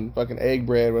bread or on fucking egg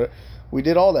bread, whatever. We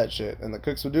did all that shit, and the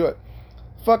cooks would do it.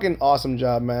 Fucking awesome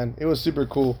job, man. It was super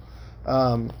cool.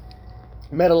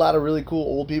 Met a lot of really cool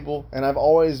old people, and I've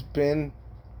always been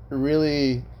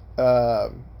really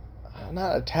not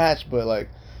attached, but like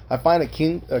I find a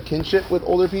kinship with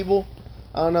older people.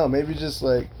 I don't know, maybe just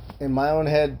like in my own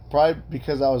head, probably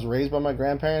because I was raised by my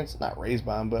grandparents. Not raised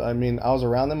by them, but I mean I was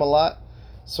around them a lot,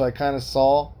 so I kind of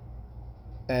saw,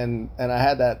 and I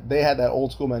had that, they had that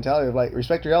old school mentality of like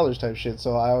respect your elders type shit.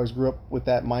 So I always grew up with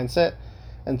that mindset,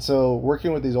 and so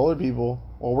working with these older people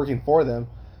or working for them,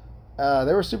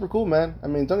 they were super cool, man. I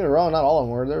mean, don't get me wrong, not all of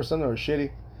them were. There were some that were shitty,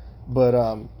 but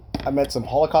I met some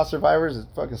Holocaust survivors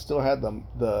that fucking still had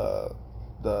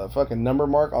the fucking number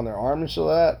mark on their arm and shit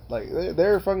like that. Like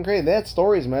they're fucking crazy. They had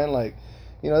stories, man. Like,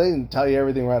 you know, they didn't tell you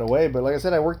everything right away, but like I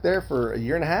said, I worked there for a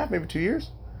year and a half, maybe 2 years.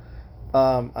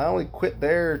 I only quit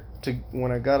there to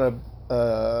when I got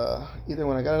either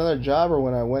when I got another job or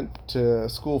when I went to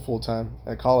school full time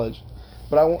at college.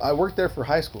 But I worked there for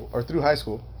high school or through high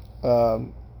school.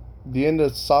 The end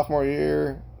of sophomore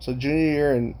year, so junior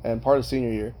year and part of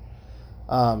senior year.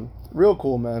 Real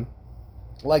cool, man.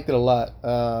 Liked it a lot.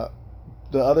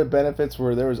 The other benefits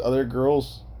were there was other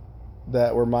girls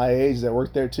that were my age that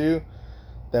worked there too,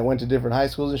 that went to different high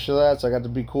schools and shit like that. So I got to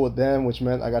be cool with them, which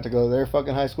meant I got to go to their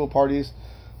fucking high school parties,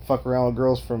 fuck around with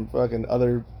girls from fucking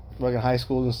other fucking high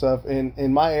schools and stuff.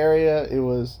 In my area, it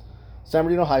was San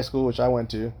Bernardino High School, which I went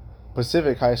to,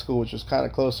 Pacific High School, which was kind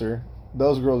of closer.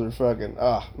 Those girls are fucking,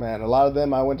 man. A lot of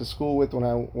them I went to school with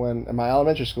when in my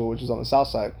elementary school, which is on the south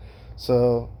side.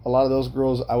 So a lot of those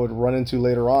girls I would run into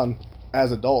later on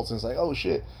as adults, and it's like, oh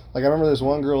shit. Like I remember this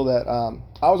one girl that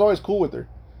I was always cool with her.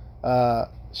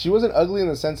 She wasn't ugly in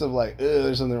the sense of like,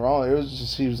 there's something wrong. It was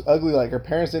just she was ugly. Like her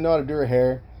parents didn't know how to do her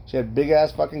hair. She had big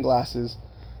ass fucking glasses.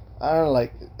 I don't know,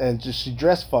 like, and just she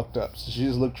dressed fucked up, so she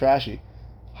just looked trashy.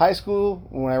 High school,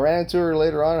 when I ran into her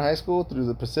later on in high school through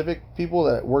the Pacific people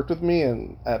that worked with me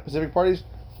and at Pacific parties,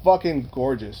 fucking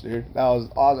gorgeous, dude. That was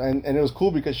awesome, and it was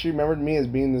cool because she remembered me as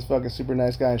being this fucking super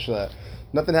nice guy and shit like that.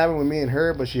 Nothing happened with me and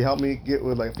her, but she helped me get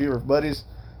with like a few of her buddies.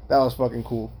 That was fucking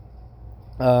cool.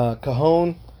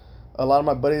 Cajon, a lot of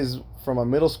my buddies from my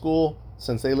middle school,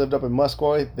 since they lived up in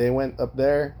Muscoy, they went up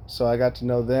there, so I got to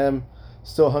know them.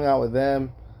 Still hung out with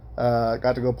them.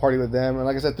 Got to go party with them, and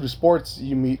like I said, through sports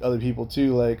you meet other people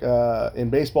too. Like in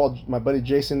baseball, my buddy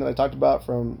Jason that I talked about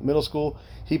from middle school,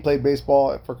 he played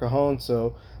baseball for Cajon,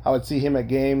 so I would see him at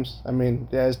games. I mean,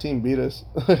 yeah, his team beat us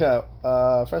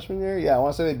freshman year. Yeah, I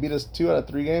want to say they beat us 2 out of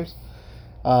 3 games.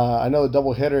 I know the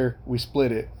double hitter we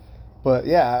split it, but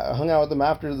yeah, I hung out with them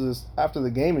after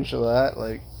the game and shit like that.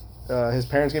 Like his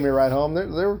parents gave me a ride home.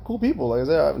 They were cool people. Like I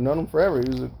said, I've known him forever. He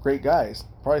was a great guy.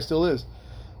 Probably still is.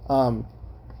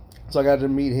 So I got to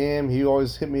meet him. He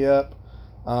always hit me up.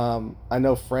 I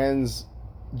know friends,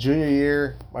 junior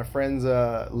year, my friends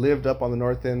lived up on the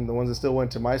north end, the ones that still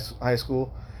went to my high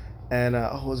school. And,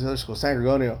 what was the other school? San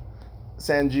Gregorio.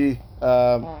 San G.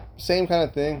 Same kind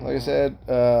of thing. Like I said,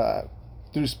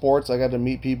 through sports, I got to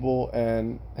meet people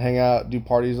and hang out, do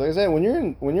parties. Like I said, when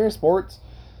you're in sports,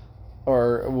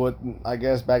 or what I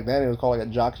guess back then it was called like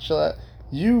a jock shit like that,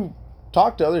 you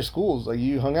talk to other schools. Like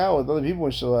you hung out with other people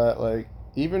and shit like that. Like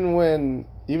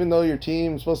even though your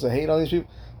team's supposed to hate on these people,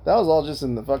 that was all just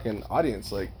in the fucking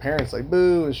audience. Like parents like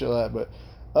boo and shit like that. But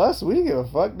us, we didn't give a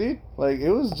fuck, dude. Like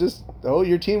it was just, oh,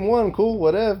 your team won, cool,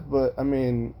 whatever. But I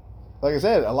mean, like I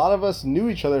said, a lot of us knew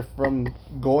each other from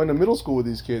going to middle school with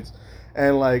these kids.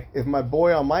 And like, if my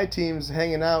boy on my team's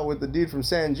hanging out with the dude from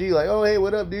San G, like, oh hey,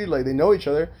 what up, dude? Like, they know each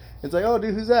other. It's like, oh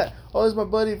dude, who's that? Oh, this is my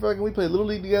buddy. Fucking, we play little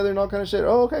league together and all kind of shit.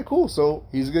 Oh, okay, cool. So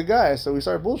he's a good guy. So we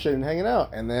started bullshitting, hanging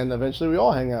out, and then eventually we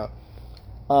all hang out.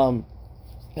 Um,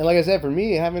 and like I said, for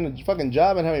me, having a fucking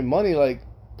job and having money, like,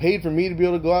 paid for me to be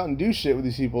able to go out and do shit with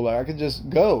these people. Like, I could just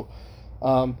go.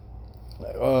 Um,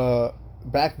 uh,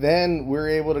 Back then, we were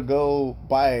able to go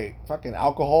buy fucking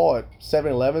alcohol at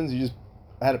 7-Elevens. You just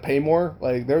had to pay more.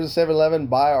 Like, there was a 7-Eleven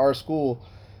by our school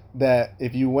that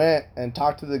if you went and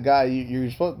talked to the guy, you're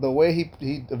supposed, the way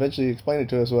he eventually explained it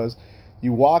to us was,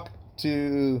 you walk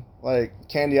to like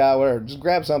candy aisle, whatever, just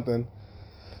grab something,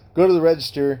 go to the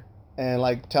register, and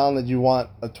like tell him that you want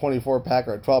a 24 pack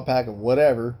or a 12 pack of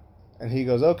whatever, and he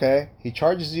goes okay. He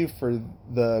charges you for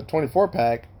the 24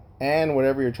 pack and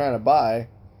whatever you're trying to buy,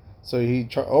 so he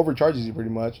overcharges you pretty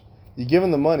much. You give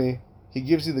him the money, he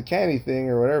gives you the candy thing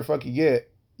or whatever fuck you get.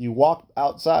 You walk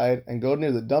outside and go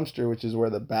near the dumpster, which is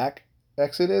where the back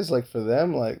exit is, like for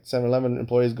them, like 7-Eleven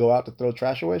employees go out to throw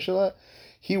trash away, shit like that.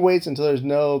 He waits until there's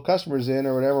no customers in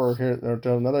or whatever, or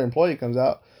until another employee comes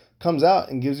out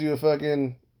and gives you a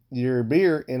fucking your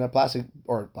beer in a plastic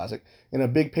in a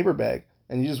big paper bag,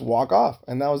 and you just walk off,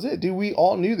 and that was it, dude. We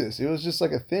all knew this. It was just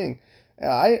like a thing.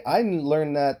 I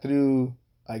learned that through,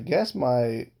 I guess,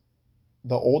 the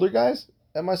older guys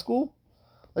at my school.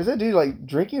 Like I said, dude, like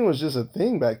drinking was just a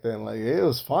thing back then. Like it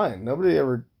was fine. Nobody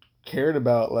ever cared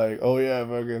about like, oh yeah,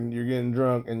 fucking you're getting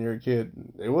drunk and you're a kid.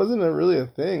 It wasn't really a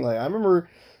thing. Like I remember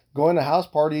going to house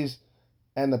parties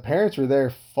and the parents were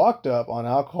there fucked up on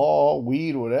alcohol,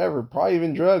 weed, whatever, probably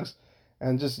even drugs,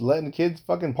 and just letting the kids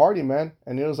fucking party, man.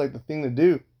 And it was like the thing to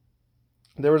do.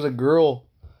 There was a girl,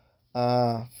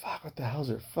 what the hell's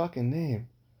her fucking name?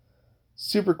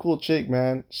 Super cool chick,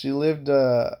 man. She lived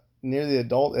near the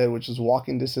adult ed, which is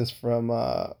walking distance from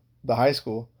the high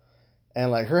school. And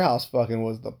like her house fucking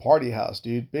was the party house,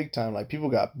 dude. Big time. Like people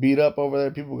got beat up over there.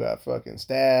 People got fucking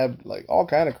stabbed. Like all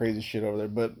kind of crazy shit over there.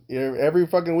 But every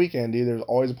fucking weekend, dude, there's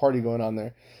always a party going on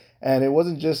there. And it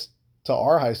wasn't just to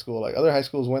our high school. Like other high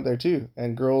schools went there too.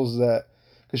 And girls that,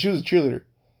 because she was a cheerleader.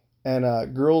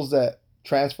 And girls that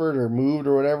transferred or moved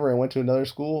or whatever and went to another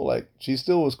school, like she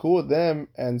still was cool with them.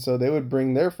 And so they would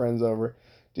bring their friends over.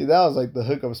 Dude, that was like the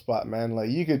hookup spot, man. Like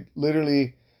you could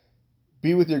literally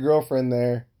be with your girlfriend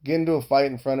there, get into a fight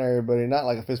in front of everybody, not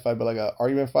like a fist fight, but like a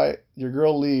argument fight. Your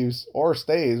girl leaves or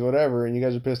stays, whatever, and you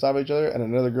guys are pissed off at each other, and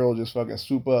another girl will just fucking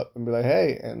swoop up and be like,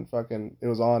 hey, and fucking, it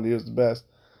was on, dude, it was the best.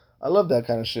 I love that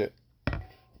kind of shit.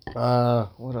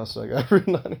 What else do I got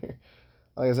written on here?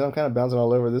 Like I said, I'm kind of bouncing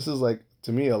all over. This is like,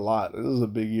 to me, a lot. This is a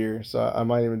big year, so I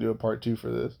might even do a part 2 for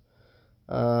this.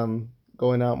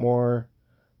 Going out more,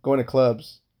 going to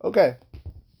clubs. Okay,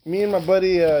 me and my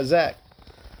buddy Zach,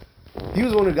 he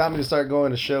was the one who got me to start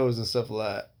going to shows and stuff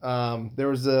like that. There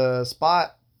was a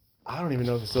spot, I don't even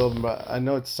know if it's still open, but I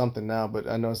know it's something now, but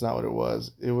I know it's not what it was.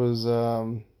 It was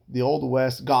the Old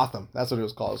West, Gotham. That's what it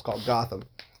was called. It was called Gotham.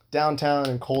 Downtown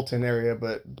in Colton area,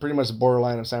 but pretty much the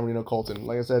borderline of San Bernardino, Colton.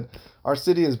 Like I said, our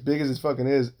city, as big as it fucking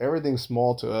is, everything's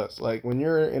small to us. Like when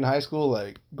you're in high school,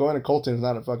 like going to Colton is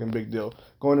not a fucking big deal.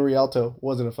 Going to Rialto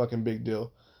wasn't a fucking big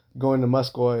deal. Going to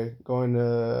Muscoy, going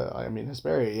to, I mean,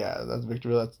 Hesperia, yeah, that's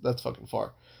Victorville, that's fucking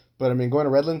far. But I mean, going to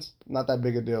Redlands, not that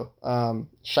big a deal.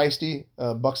 Shiesty,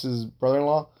 Bucks's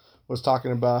brother-in-law, was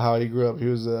talking about how he grew up. He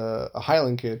was a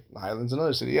Highland kid. Highland's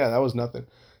another city. Yeah, that was nothing.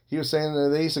 He was saying that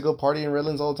they used to go party in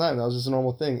Redlands all the time. That was just a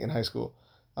normal thing in high school.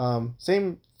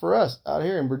 Same for us out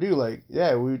here in Purdue. Like,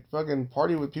 yeah, we fucking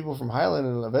party with people from Highland,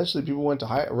 and eventually people went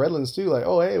to Redlands too. Like,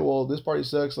 oh, hey, well, this party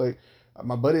sucks. Like,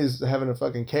 my buddy's having a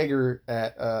fucking kegger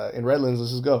at in Redlands.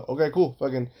 Let's just go. Okay, cool.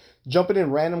 Fucking jumping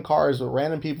in random cars with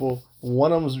random people.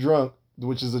 One of them's drunk,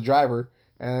 which is the driver,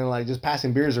 and then like just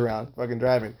passing beers around, fucking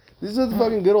driving. These are the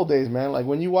fucking good old days, man. Like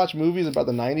when you watch movies about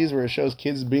the '90s where it shows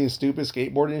kids being stupid,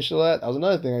 skateboarding and shit like that. That was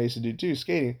another thing I used to do too,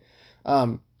 skating.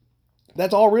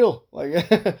 That's all real.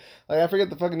 Like, like I forget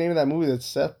the fucking name of that movie that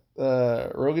Seth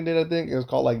Rogen did. I think it was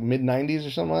called like mid '90s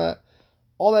or something like that.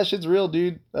 All that shit's real,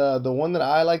 dude. The one that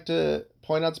I like to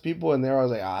point out to people, and they're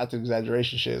always like, that's an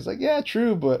exaggeration shit. It's like, yeah,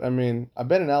 true, but I mean, I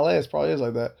bet in LA it probably is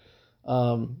like that.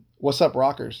 What's Up,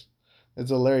 Rockers? It's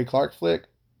a Larry Clark flick.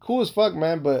 Cool as fuck,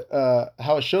 man, but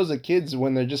how it shows the kids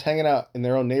when they're just hanging out in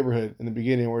their own neighborhood in the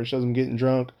beginning, where it shows them getting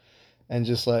drunk and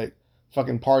just like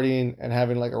fucking partying and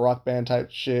having like a rock band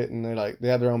type shit, and they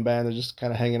have their own band, they're just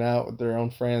kind of hanging out with their own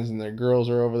friends, and their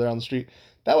girls are over there on the street.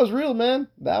 That was real, man.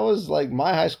 That was like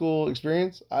my high school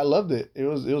experience. I loved it. It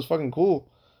was fucking cool.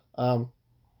 But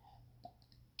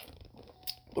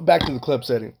back to the club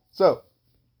setting. So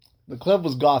The club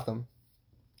was Gotham.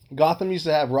 Gotham used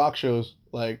to have rock shows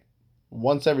like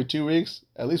once every 2 weeks,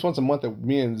 at least once a month that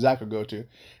me and Zach would go to.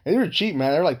 And they were cheap,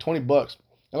 man. They were like $20.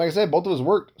 And like I said, both of us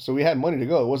worked, so we had money to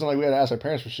go. It wasn't like we had to ask our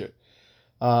parents for shit.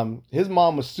 His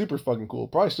mom was super fucking cool.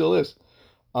 Probably still is.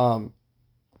 Um,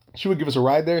 she would give us a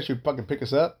ride there. She would fucking pick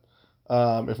us up.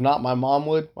 If not, my mom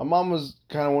would. My mom was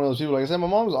kind of one of those people. Like I said, my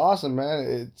mom was awesome, man.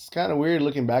 It's kind of weird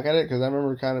looking back at it because I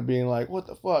remember kind of being like, "What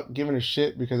the fuck?" Giving her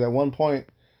shit because at one point,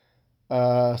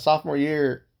 sophomore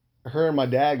year, her and my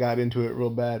dad got into it real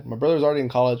bad. My brother was already in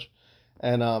college,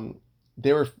 and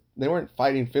they were they weren't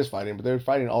fighting fist fighting, but they were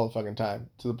fighting all the fucking time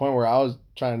to the point where I was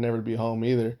trying to never to be home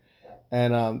either.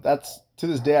 And that's to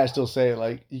this day I still say it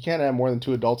like you can't have more than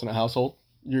two adults in a household.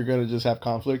 You're gonna just have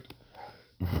conflict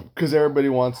because everybody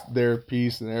wants their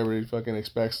piece and everybody fucking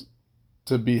expects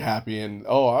to be happy and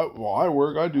I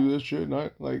work, I do this shit and I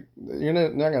like you're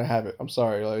not gonna have it. I'm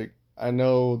sorry, like I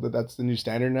know that that's the new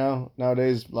standard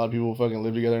nowadays. A lot of people fucking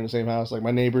live together in the same house. Like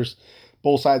my neighbors,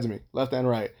 both sides of me, left and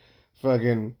right,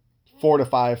 fucking 4 to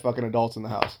 5 fucking adults in the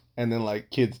house, and then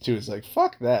like kids too. It's like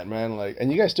fuck that, man. Like,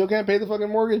 and you guys still can't pay the fucking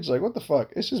mortgage. Like, what the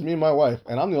fuck? It's just me and my wife,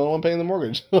 and I'm the only one paying the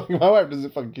mortgage. Like, my wife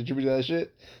doesn't fucking contribute to that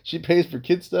shit. She pays for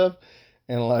kid stuff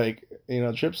and like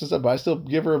trips and stuff, but I still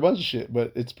give her a bunch of shit.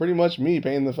 But it's pretty much me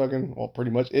paying the fucking pretty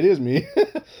much it is me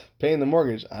paying the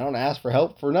mortgage. I don't ask for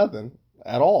help for nothing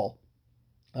at all.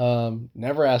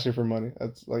 Never ask her for money.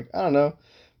 That's like I don't know.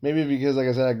 Maybe because like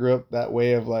I said, I grew up that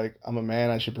way of like I'm a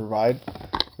man, I should provide.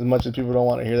 As much as people don't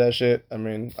want to hear that shit, I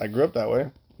mean, I grew up that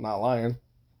way. Not lying.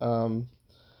 Um,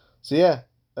 so yeah,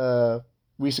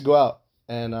 we used to go out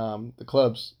and the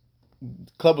club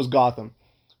was Gotham.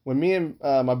 When me and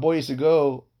my boy used to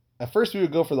go, at first we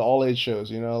would go for the all age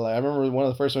shows. Like I remember one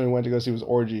of the first ones we went to go see was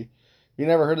Orgy. You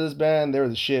never heard of this band? They were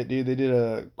the shit, dude. They did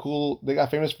a cool. They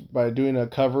got famous by doing a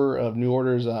cover of New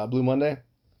Order's Blue Monday.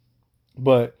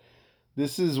 But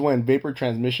this is when Vapor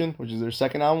Transmission, which is their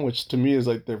second album, which to me is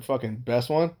like their fucking best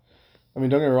one. I mean,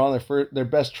 don't get me wrong, their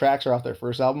best tracks are off their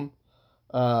first album.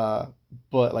 Uh,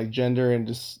 but like Gender and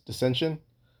Dissension,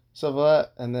 stuff like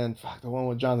that. And then fuck the one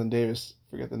with Jonathan Davis.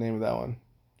 Forget the name of that one.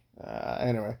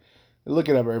 Anyway, look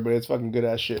it up, everybody. It's fucking good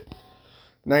ass shit.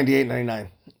 98, 99.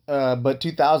 But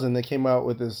 2000, they came out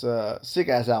with this sick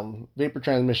ass album, Vapor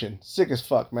Transmission. Sick as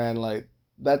fuck, man. Like,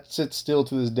 that sits still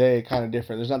to this day, kind of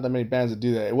different. There's not that many bands that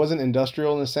do that. It wasn't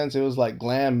industrial in a sense, it was like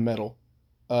glam metal.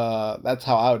 That's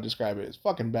how I would describe it. It's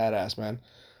fucking badass, man.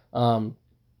 Um,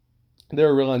 they were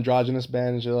a real androgynous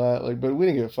band and shit like that. Like, but we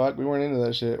didn't give a fuck. We weren't into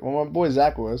that shit. Well, my boy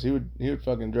Zach was. He would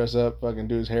fucking dress up, fucking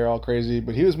do his hair all crazy.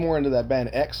 But he was more into that band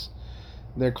X.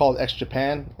 They're called X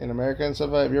Japan in America and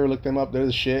stuff like that. If you ever look them up, they're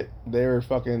the shit. They were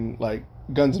fucking like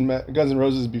Guns N'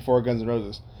 Roses before Guns N'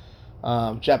 Roses.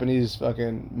 Japanese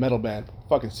fucking metal band.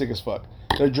 Fucking sick as fuck.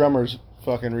 Their drummer's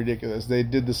fucking ridiculous. They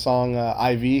did the song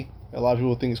IV. A lot of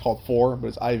people think it's called 4, but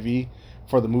it's IV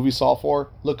for the movie Saw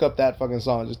 4. Look up that fucking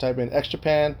song. Just type in X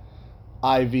Japan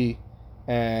IV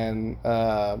and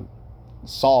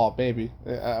Saw, baby.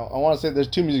 I want to say there's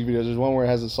 2 music videos. There's one where it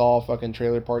has the Saw fucking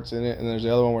trailer parts in it, and there's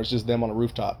the other one where it's just them on a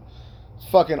rooftop.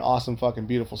 Fucking awesome, fucking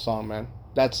beautiful song, man.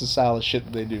 That's the style of shit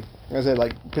that they do. Like I said,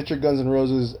 like, picture Guns N'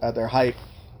 Roses at their height,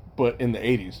 but in the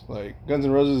 80s. Like, Guns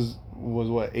N' Roses was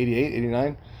what, 88,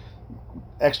 89?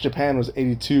 X Japan was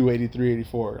 82, 83,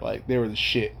 84. Like, they were the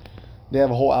shit. They have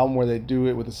a whole album where they do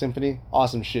it with a symphony.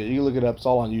 Awesome shit. You can look it up. It's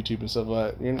all on YouTube and stuff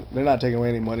like that. They're not taking away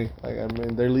any money. Like, I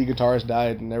mean, their lead guitarist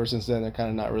died, and ever since then, they're kind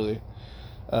of not really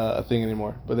a thing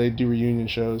anymore. But they do reunion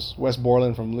shows. Wes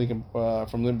Borland from Limp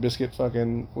Bizkit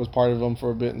fucking was part of them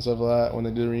for a bit and stuff like that when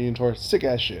they did a reunion tour. Sick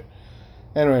ass shit.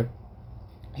 Anyway,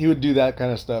 he would do that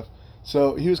kind of stuff.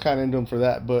 So he was kind of into him for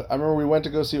that. But I remember we went to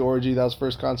go see Orgy. That was the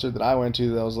first concert that I went to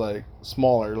that was like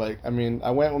smaller. Like, I mean,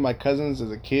 I went with my cousins as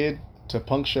a kid to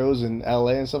punk shows in LA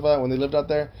and stuff like that when they lived out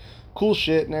there. Cool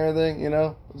shit and everything,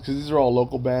 because these are all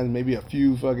local bands. Maybe a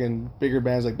few fucking bigger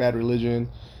bands like Bad Religion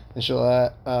and shit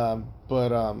like that.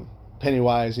 But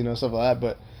Pennywise, stuff like that.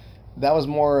 But that was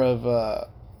more of,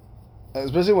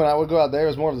 especially when I would go out there, it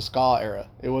was more of the ska era.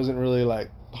 It wasn't really like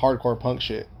hardcore punk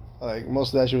shit. Like,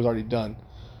 most of that shit was already done.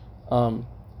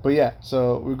 But yeah,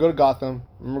 so we would go to Gotham.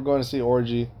 I remember going to see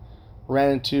Orgy.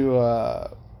 Ran into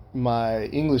my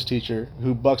English teacher,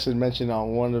 who Bucks had mentioned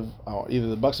on one of either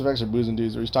the Bucks Effects or Booze and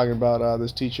Dudes, where he's talking about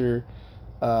this teacher,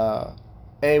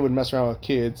 would mess around with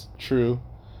kids. True.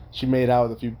 She made out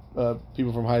with a few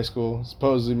people from high school.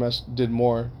 Supposedly did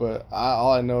more, but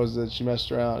all I know is that she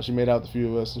messed around. She made out with a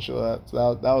few of us and shit like that.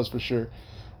 So that was for sure.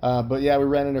 But yeah, we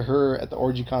ran into her at the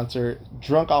Orgy concert,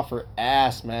 drunk off her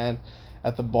ass, man,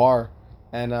 at the bar.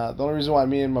 And the only reason why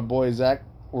me and my boy Zach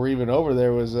were even over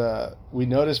there was we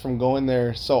noticed from going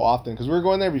there so often because we were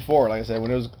going there before, like I said,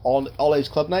 when it was all age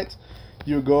club nights,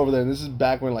 you would go over there, and this is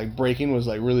back when like breaking was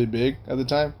like really big at the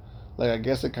time. Like I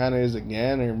guess it kind of is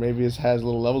again, or maybe it has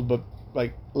little levels, but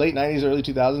like late '90s, early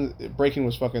 2000s, breaking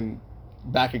was fucking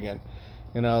back again.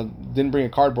 You know, didn't bring a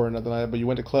cardboard or nothing like that, but you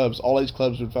went to clubs. All age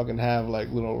clubs would fucking have like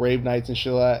little rave nights and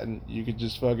shit like that, and you could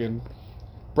just fucking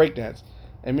breakdance.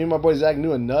 And me and my boy Zach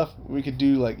knew enough. We could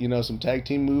do like, you know, some tag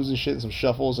team moves and shit, and some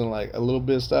shuffles and like a little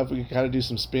bit of stuff. We could kind of do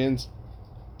some spins.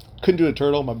 Couldn't do a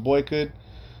turtle. My boy could,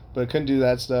 but couldn't do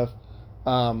that stuff.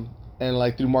 And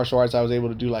like through martial arts, I was able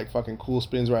to do like fucking cool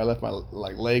spins where I left my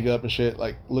like leg up and shit.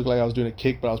 Like looked like I was doing a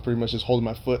kick, but I was pretty much just holding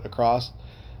my foot across,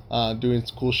 doing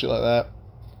some cool shit like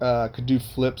that. Could do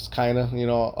flips, kind of, you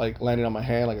know, like landing on my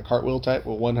hand like a cartwheel type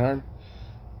with one arm.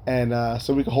 And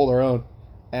so we could hold our own.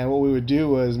 And what we would do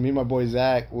was me and my boy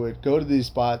Zach would go to these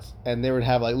spots, and they would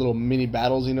have like little mini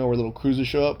battles, you know, where little crews would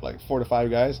show up, like 4 to 5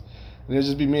 guys, and it would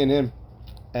just be me and him.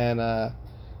 And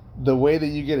the way that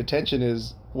you get attention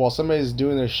is while somebody's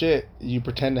doing their shit, you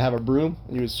pretend to have a broom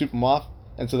and you would sweep them off.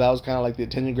 And so that was kind of like the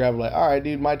attention grab, like, all right,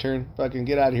 dude, my turn, fucking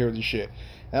get out of here with your shit.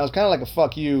 And it was kind of like a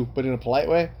fuck you, but in a polite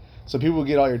way. So people would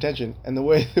get all your attention. And the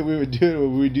way that we would do it,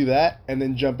 we would do that and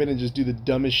then jump in and just do the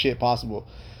dumbest shit possible.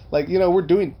 Like, you know, we're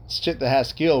doing shit that has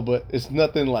skill, but it's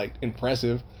nothing like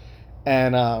impressive.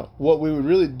 And what we would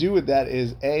really do with that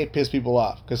is piss people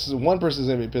off, because one person's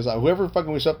gonna be pissed off. Whoever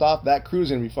fucking we swept off, that crew's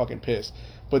gonna be fucking pissed.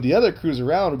 But the other crews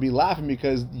around would be laughing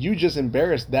because you just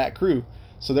embarrassed that crew,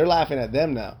 so they're laughing at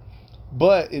them now.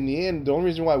 But in the end, the only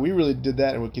reason why we really did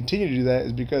that and would continue to do that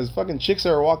is because fucking chicks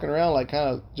that were walking around like kind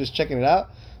of just checking it out,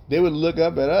 they would look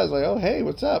up at us like, oh hey,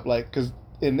 what's up? Like, because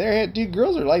in their head, dude,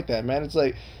 girls are like that, man. It's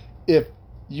like if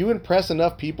you impress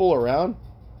enough people around,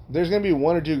 there's gonna be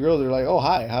 1 or 2 girls that are like, oh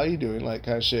hi, how you doing, like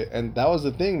kind of shit. And that was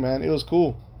the thing, man. It was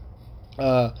cool.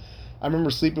 I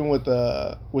remember sleeping with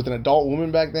an adult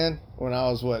woman back then when I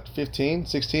was 15,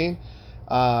 16.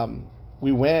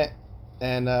 We went,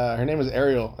 and her name was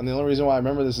Ariel, and the only reason why I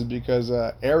remember this is because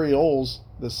Ariel's,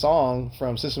 the song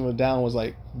from System of a Down, was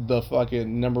like the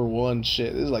fucking #1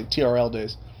 shit. This is like TRL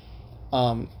days.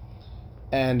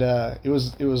 And it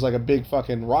was like a big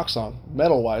fucking rock song,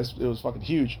 metal wise. It was fucking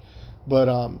huge,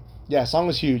 but yeah, song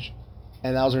was huge,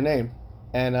 and that was her name.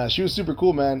 And she was super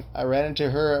cool, man. I ran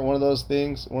into her at one of those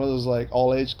things, one of those like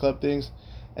all age club things,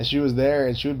 and she was there,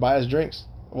 and she would buy us drinks.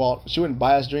 Well, she wouldn't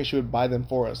buy us drinks; she would buy them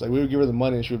for us. Like we would give her the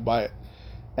money, and she would buy it,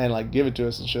 and like give it to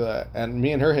us and shit like that. And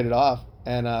me and her hit it off.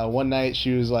 And one night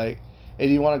she was like, "Hey,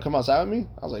 do you want to come outside with me?"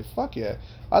 I was like, "Fuck yeah!"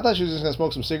 I thought she was just gonna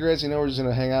smoke some cigarettes. You know, we're just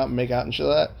gonna hang out and make out and shit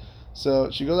like that.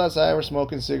 So she goes outside, we're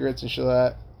smoking cigarettes and shit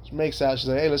like that. She makes out, she's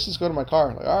like, hey, let's just go to my car.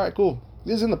 I'm like, alright, cool.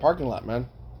 This is in the parking lot, man.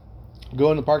 Go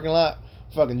in the parking lot,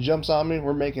 fucking jumps on me,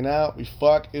 we're making out, we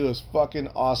fuck. It was fucking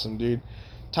awesome, dude.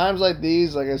 Times like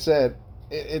these, like I said,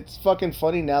 it's fucking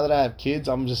funny now that I have kids.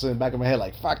 I'm just in the back of my head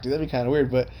like, fuck, dude, that'd be kind of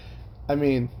weird. But, I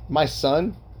mean, my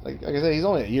son, like I said, he's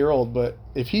only a year old, but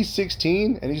if he's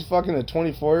 16 and he's fucking a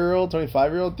 24-year-old,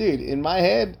 25-year-old, dude, in my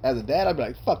head, as a dad, I'd be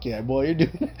like, fuck yeah, boy, you're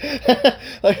doing it.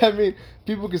 Like, I mean,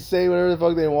 people can say whatever the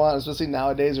fuck they want, especially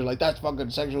nowadays. They're like, that's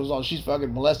fucking sexual assault. She's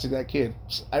fucking molesting that kid.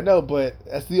 I know, but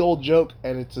that's the old joke,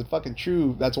 and it's a fucking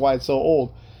true. That's why it's so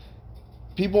old.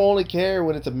 People only care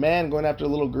when it's a man going after a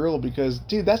little girl because,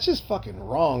 dude, that's just fucking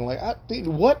wrong. Like, dude,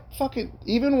 what fucking...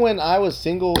 Even when I was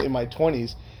single in my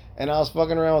 20s, and I was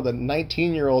fucking around with a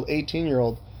 19-year-old,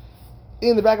 18-year-old,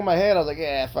 in the back of my head, I was like,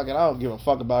 yeah, fucking, I don't give a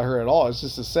fuck about her at all. It's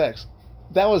just the sex.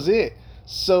 That was it.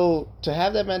 So, to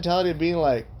have that mentality of being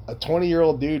like a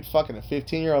 20-year-old dude fucking a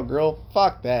 15-year-old girl,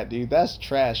 fuck that, dude. That's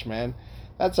trash, man.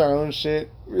 That's our own shit.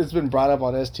 It's been brought up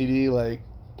on STD, like,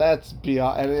 that's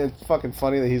beyond... And it's fucking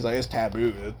funny that he's like, it's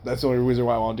taboo. That's the only reason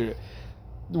why I won't do it.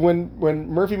 When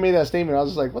Murphy made that statement, I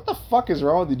was just like, what the fuck is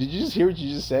wrong with you? Did you just hear what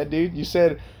you just said, dude? You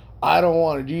said... I don't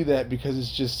want to do that because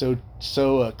it's just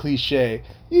so cliche.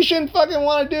 You shouldn't fucking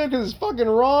want to do it because it's fucking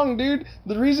wrong, dude.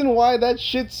 The reason why that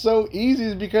shit's so easy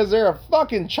is because they're a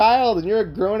fucking child and you're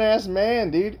a grown-ass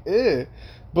man, dude. Ew.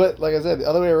 But, like I said, the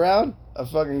other way around, a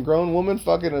fucking grown woman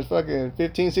fucking a fucking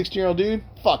 15, 16-year-old dude,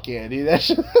 fuck yeah, dude. That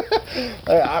shit...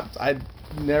 I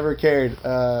never cared.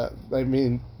 I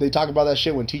mean, they talk about that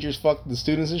shit when teachers fuck the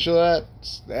students and shit like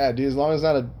that. Yeah, dude, as long as it's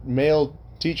not a male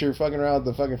teacher fucking around with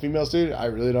the fucking female student, I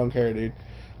really don't care, dude.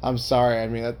 I'm sorry. I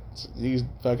mean, you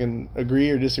fucking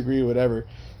agree or disagree, whatever.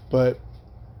 But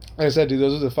like I said, dude,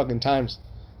 those are the fucking times.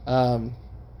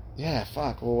 Yeah,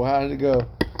 fuck. Well, how did it go?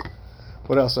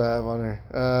 What else do I have on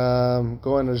there?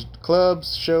 Going to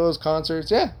clubs, shows,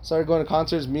 concerts. Yeah, started going to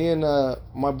concerts. Me and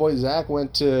my boy Zach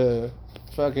went to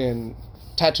fucking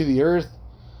Tattoo the Earth.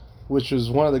 which was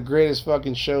one of the greatest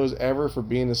fucking shows ever for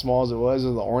being as small as it was.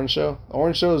 The Orange Show. The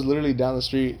Orange Show is literally down the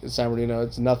street in San Bernardino.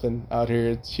 It's nothing out here.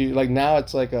 It's huge. Like now,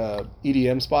 it's like a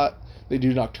EDM spot. They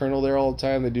do Nocturnal there all the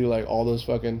time. They do like all those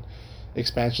fucking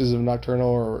expansions of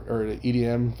Nocturnal or the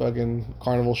EDM fucking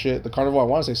carnival shit. The carnival, I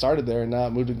want to say, started there and now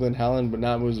it moved to Glen Helen, but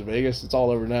now it moves to Vegas. It's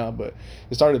all over now, but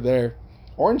it started there.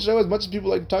 Orange Show, as much as people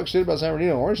like to talk shit about San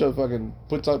Bernardino, Orange Show fucking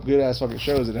puts up good ass fucking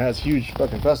shows and it has huge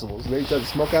fucking festivals. They did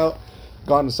Smoke Out,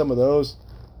 gone to some of those.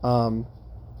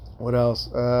 What else?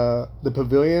 The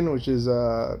Pavilion, which is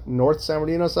North San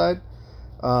Bernardino side,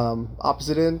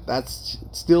 opposite end. That's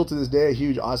still to this day a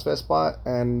huge Ozfest spot,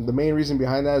 and the main reason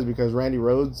behind that is because Randy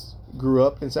Rhoads grew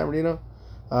up in San Bernardino.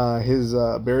 His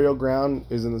burial ground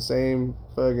is in the same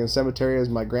fucking cemetery as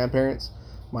my grandparents.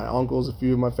 My uncles, a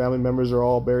few of my family members are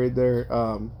all buried there.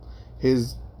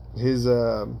 His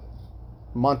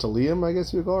mausoleum, I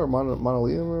guess you would call it, or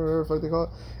mausoleum, or whatever the fuck they call it,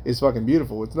 is fucking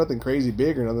beautiful. It's nothing crazy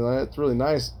big or nothing like that. It's really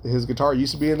nice. His guitar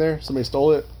used to be in there. Somebody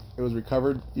stole it. It was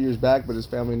recovered years back, but his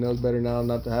family knows better now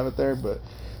not to have it there. But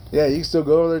yeah, you can still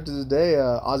go over there to this day.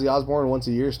 Ozzy Osbourne once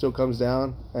a year still comes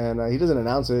down, and he doesn't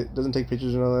announce it, doesn't take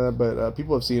pictures or nothing like that, but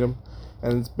people have seen him,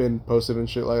 and it's been posted and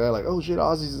shit like that, like, oh shit,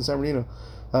 Ozzy's in San Bernardino.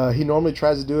 He normally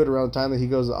tries to do it around the time that he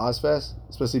goes to Ozfest,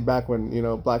 especially back when, you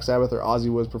know, Black Sabbath or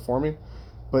Ozzy was performing.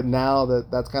 But now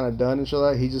that that's kind of done and shit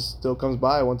like that, he just still comes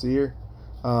by once a year.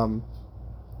 What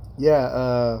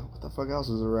the fuck else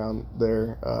is around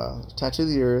there? Tattoo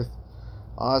the Earth,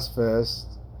 Ozfest,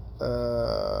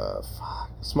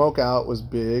 Smoke Out was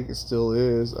big. It still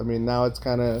is. I mean, now it's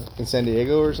kind of in San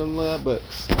Diego or something like that, but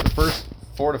the first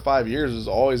 4 to 5 years was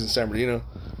always in San Bernardino.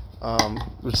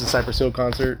 Which is the Cypress Hill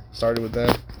concert, started with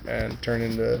that and turned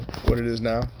into what it is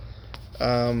now.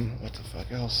 What the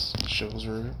fuck else shows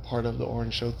were part of the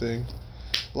Orange Show thing?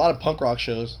 A lot of punk rock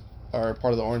shows are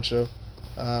part of the Orange Show.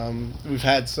 We've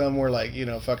had some where, like, you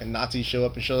know, fucking Nazis show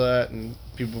up and show that, and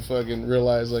people fucking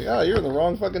realize, like, oh, you're in the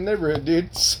wrong fucking neighborhood,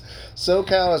 dude.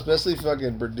 SoCal, especially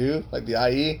fucking Purdue, like the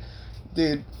IE,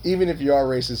 dude, even if you are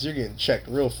racist, you're getting checked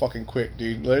real fucking quick,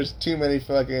 dude. There's too many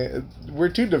fucking... We're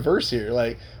too diverse here.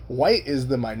 Like, white is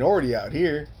the minority out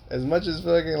here. As much as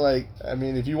fucking, like... I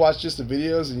mean, if you watch just the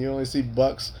videos and you only see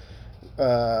Bucks,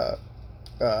 Powers,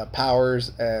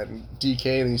 and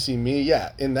DK, and you see me,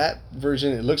 yeah, in that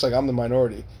version, it looks like I'm the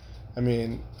minority. I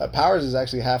mean, Powers is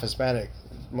actually half Hispanic.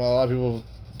 Well, a lot of people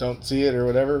don't see it or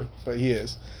whatever, but he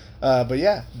is. But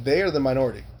yeah, they are the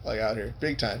minority. Like, out here,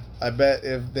 big time. I bet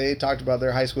if they talked about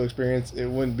their high school experience, it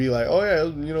wouldn't be like, oh yeah,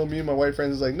 you know, me and my white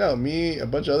friends. It's like, no, me, a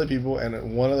bunch of other people,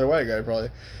 and one other white guy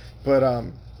probably. But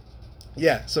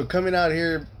yeah. So coming out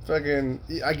here, fucking,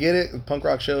 I get it. Punk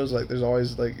rock shows, like, there's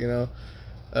always, like, you know,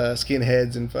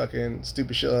 skinheads and fucking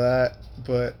stupid shit like that.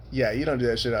 But yeah, you don't do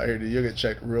that shit out here, dude. You'll get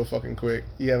checked real fucking quick.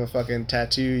 You have a fucking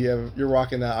tattoo. You're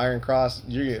rocking that Iron Cross.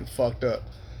 You're getting fucked up.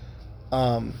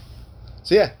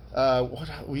 So yeah,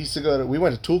 we used to we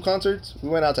went to Tool concerts. We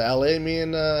went out to LA, me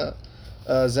and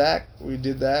Zach. We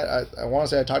did that. I want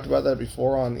to say I talked about that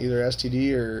before on either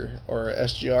STD or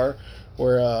SGR,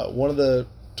 where one of the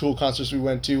Tool concerts we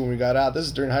went to when we got out. This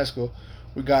is during high school.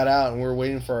 We got out and we were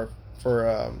waiting for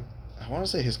I want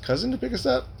to say his cousin to pick us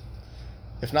up,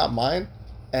 if not mine.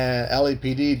 And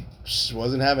LAPD just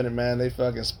wasn't having it, man. They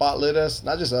fucking spotlit us.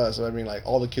 Not just us. I mean, like,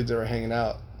 all the kids that were hanging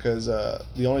out. Because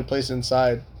the only place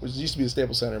inside, which used to be the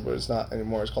Staples Center, but it's not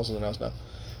anymore. It's called something else now.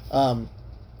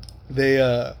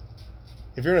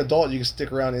 If you're an adult, you can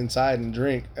stick around inside and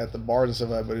drink at the bars and stuff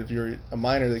like that. But if you're a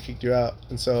minor, they kicked you out.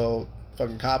 And so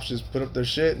fucking cops just put up their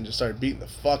shit and just started beating the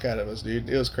fuck out of us, dude.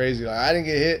 It was crazy. Like, I didn't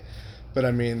get hit, but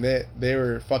I mean, they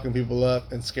were fucking people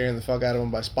up and scaring the fuck out of them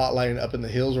by spotlighting up in the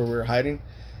hills where we were hiding.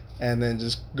 And then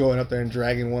just going up there and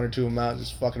dragging one or two of them out and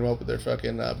just fucking them up with their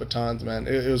fucking batons, man.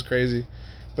 It was crazy.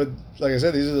 But like I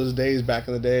said, these are those days back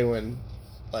in the day when,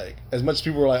 like, as much as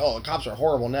people were like, oh, the cops are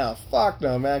horrible now. Fuck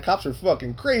no, man. Cops are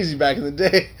fucking crazy back in the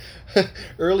day.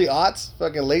 Early aughts,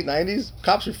 fucking late 90s,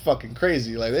 cops are fucking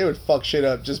crazy. Like, they would fuck shit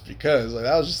up just because. Like,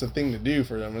 that was just a thing to do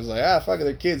for them. It was like, fuck it,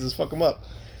 they're kids, let's fuck them up.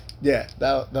 Yeah,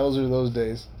 those are those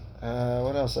days.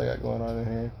 What else I got going on in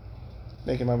here?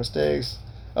 Making my mistakes.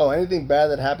 Oh, anything bad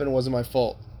that happened wasn't my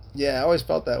fault. Yeah, I always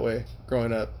felt that way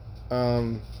growing up.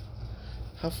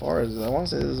 How far is it? I want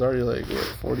to say this is already like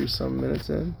 40-some minutes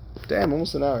in. Damn,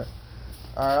 almost an hour.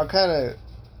 Alright, I'll kind of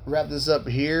wrap this up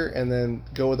here and then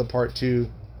go with a part 2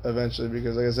 eventually,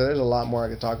 because like I said, there's a lot more I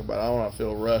could talk about. I don't want to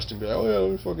feel rushed and be like, oh yeah,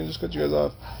 let me fucking just cut you guys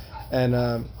off. And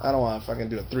I don't want to fucking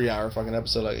do a 3-hour fucking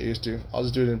episode like I used to. I'll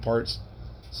just do it in parts.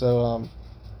 So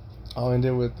I'll end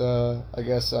it with I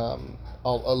guess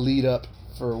I'll lead up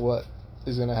for what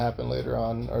is going to happen later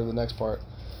on, or the next part.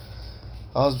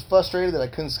 I was frustrated that I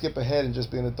couldn't skip ahead and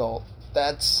just be an adult.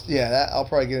 That's yeah. That I'll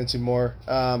probably get into more.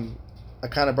 I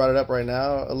kind of brought it up right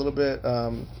now a little bit.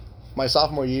 My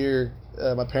sophomore year,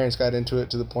 my parents got into it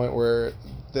to the point where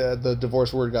the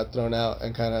divorce word got thrown out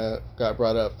and kind of got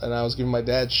brought up, and I was giving my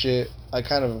dad shit. I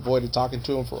kind of avoided talking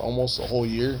to him for almost a whole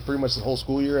year, pretty much the whole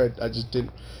school year. I just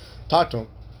didn't talk to him.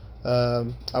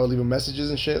 I would leave him messages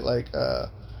and shit like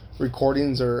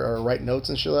recordings or write notes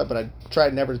and shit like that, but I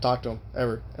tried never to talk to him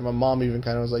ever. And my mom even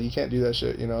kind of was like, "You can't do that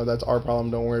shit. You know, that's our problem.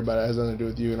 Don't worry about it. It has nothing to do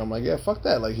with you." And I'm like, "Yeah, fuck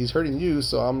that. Like, he's hurting you,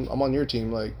 so I'm on your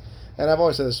team." Like, and I've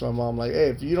always said this to my mom, like, "Hey,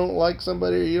 if you don't like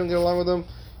somebody or you don't get along with them,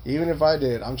 even if I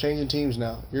did, I'm changing teams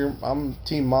now. I'm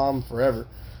team mom forever."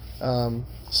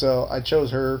 So I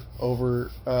chose her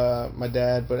over my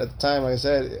dad, but at the time, like I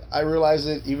said, I realized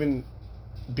it even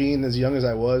being as young as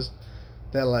I was,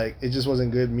 that like it just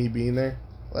wasn't good me being there.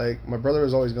 Like my brother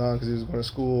was always gone because he was going to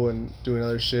school and doing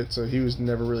other shit, so he was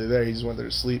never really there. He just went there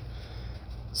to sleep.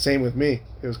 Same with me.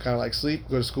 It was kind of like sleep,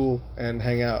 go to school, and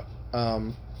hang out.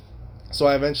 So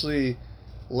I eventually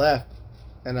left,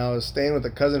 and I was staying with a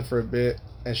cousin for a bit,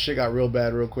 and shit got real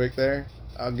bad real quick there.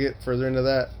 I'll get further into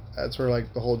that. That's where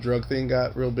like the whole drug thing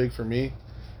got real big for me.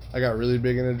 I got really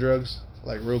big into drugs,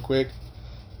 like real quick.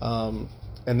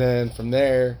 And then from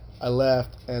there, I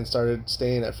left and started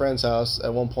staying at friend's house.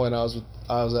 At one point, I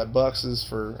was at Bucks's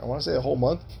for I want to say a whole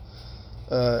month.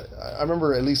 I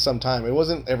remember at least some time. It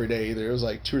wasn't every day either. It was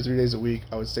like 2 or 3 days a week.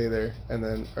 I would stay there, and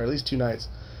then or at least 2 nights,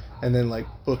 and then like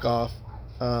book off,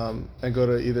 and go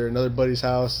to either another buddy's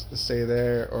house and stay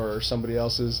there or somebody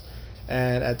else's,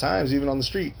 and at times even on the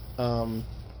street.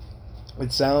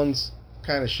 It sounds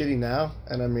kind of shitty now,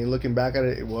 and I mean looking back at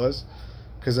it, it was,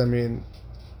 because I mean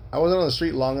I wasn't on the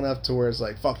street long enough to where it's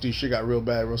like, fuck, dude, shit got real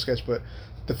bad, real sketch. But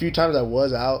the few times I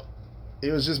was out,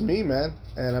 it was just me, man.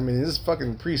 And I mean, this is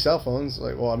fucking pre-cell phones.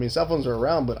 Like, well, I mean, cell phones were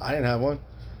around, but I didn't have one.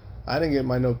 I didn't get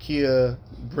my Nokia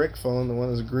brick phone, the one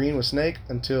that was green with Snake,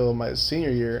 until my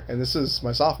senior year. And this is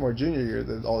my sophomore, junior year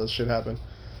that all this shit happened.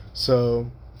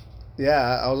 So,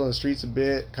 yeah, I was on the streets a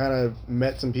bit, kind of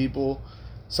met some people.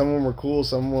 Some of them were cool,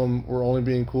 some of them were only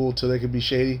being cool till they could be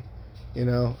shady, you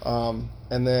know.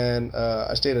 And then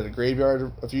I stayed at a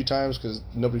graveyard a few times because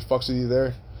nobody fucks with you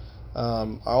there.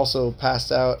 I also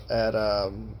passed out at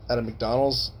a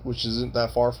McDonald's, which isn't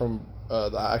that far from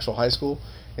the actual high school,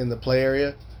 in the play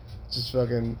area. Just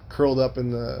fucking curled up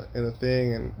in the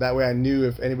thing, and that way I knew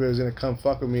if anybody was gonna come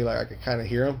fuck with me, like I could kind of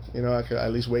hear them. You know, I could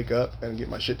at least wake up and get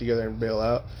my shit together and bail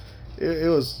out. It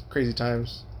was crazy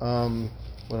times.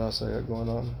 What else I got going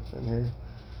on in here?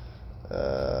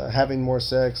 Having more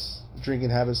sex, drinking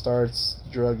habit starts,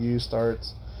 drug use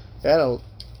starts. I had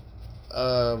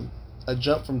a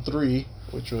jump from 3,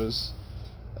 which was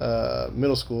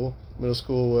middle school. Middle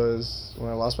school was when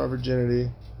I lost my virginity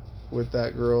with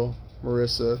that girl,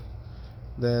 Marissa.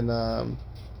 Then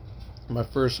my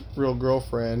first real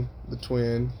girlfriend, the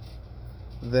twin.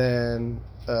 Then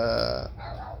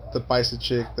the Bison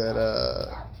chick that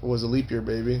was a leap year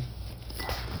baby.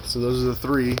 So those are the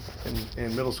 3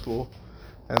 in middle school.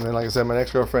 And then, like I said, my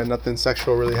next girlfriend, nothing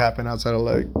sexual really happened outside of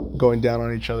like going down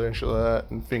on each other and shit like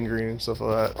that, and fingering and stuff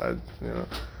like that.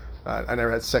 I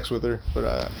never had sex with her, but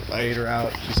I ate her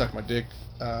out. She sucked my dick,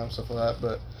 stuff like that.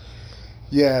 But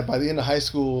yeah, by the end of high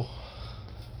school,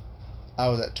 I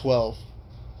was at 12,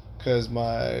 because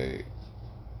my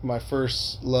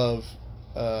first love,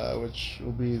 which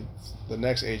will be the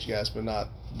next age gasp, but not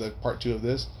the part 2 of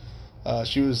this.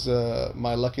 She was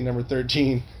my lucky number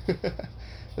 13.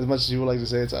 As much as people like to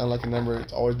say it's an unlucky number,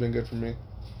 it's always been good for me.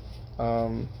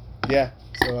 Yeah,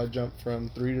 so I jumped from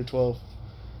 3 to 12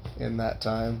 in that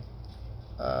time.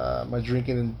 My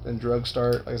drinking and drug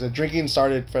start. Like I said, drinking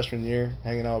started freshman year,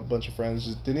 hanging out with a bunch of friends.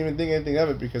 Just didn't even think anything of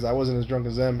it because I wasn't as drunk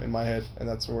as them in my head. And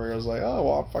that's where I was like, oh,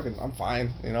 well, I'm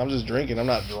fine. You know, I'm just drinking. I'm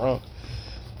not drunk.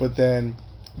 But then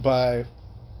by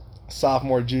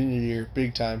sophomore, junior year,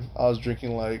 big time, I was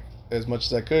drinking like as much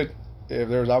as I could. If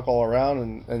there was alcohol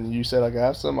around and you said I could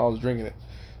have some, I was drinking it.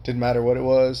 Didn't matter what it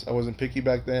was. I wasn't picky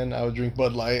back then. I would drink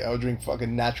Bud Light. I would drink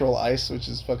fucking natural ice, which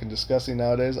is fucking disgusting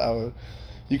nowadays.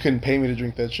 You couldn't pay me to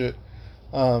drink that shit.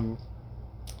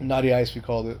 Naughty ice, we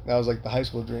called it. That was like the high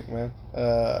school drink, man.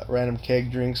 Random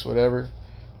keg drinks, whatever.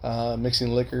 Mixing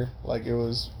liquor, like it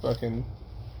was fucking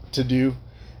to do.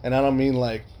 And I don't mean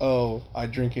like, oh, I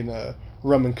drinking a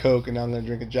rum and coke and now I'm gonna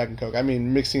drink a Jack and Coke. I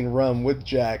mean mixing rum with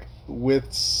Jack with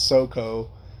SoCo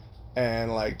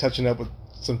and like touching up with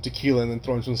some tequila and then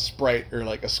throwing some Sprite or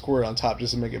like a squirt on top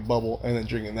just to make it bubble and then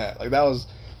drinking that. Like that was,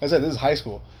 like I said, this is high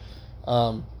school.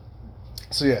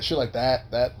 So yeah, shit like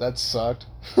that sucked.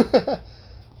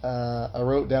 I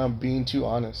wrote down being too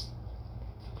honest.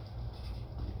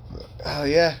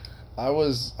 Yeah, I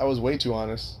was way too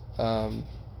honest.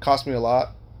 Cost me a lot.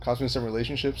 Cost me some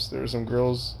relationships. There were some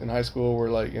girls in high school where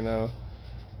like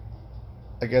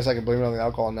I guess I could blame it on the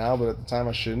alcohol now, but at the time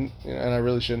I shouldn't, and I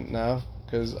really shouldn't now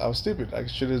because I was stupid. I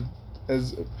should have,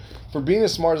 as for being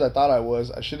as smart as I thought I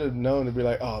was, I should have known to be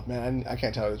like, oh man, I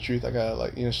can't tell her the truth. I gotta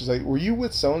like, she's like, were you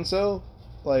with so and so?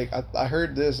 Like I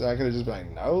heard this, and I could have just been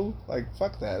like, no, like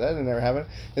fuck that, that didn't ever happen.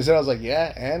 Instead, I was like,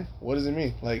 yeah, and what does it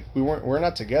mean? Like we're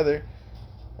not together.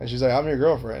 And she's like, I'm your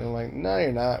girlfriend. And I'm like, no,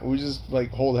 you're not. We just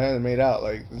like hold hands and made out.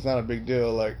 Like it's not a big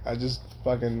deal. Like I just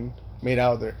fucking made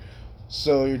out with her.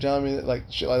 So you're telling me that, like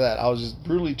shit like that? I was just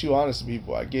brutally too honest to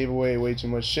people. I gave away way too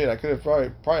much shit. I could have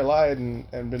probably lied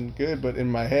and been good, but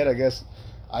in my head, I guess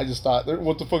I just thought,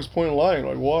 what the fuck's the point of lying?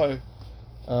 Like why?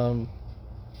 Um,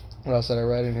 what else did I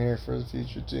write in here for the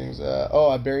future things?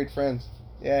 I buried friends.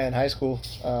 Yeah, in high school,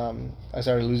 I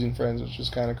started losing friends, which was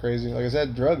kind of crazy. Like I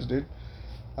said, drugs, dude.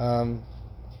 Um,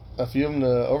 a few of them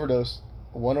to overdose.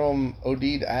 One of them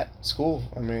OD'd at school.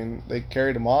 I mean, they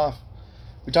carried him off.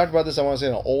 We talked about this. I want to say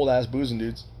an old ass boozing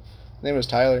dudes. His name was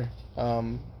Tyler.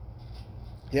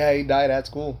 Yeah, he died at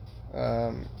school.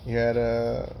 He had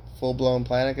a full blown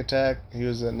panic attack. He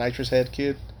was a nitrous head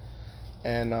kid,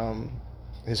 and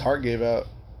his heart gave out.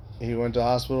 He went to the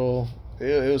hospital.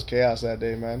 It was chaos that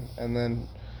day, man. And then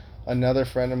another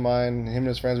friend of mine, him and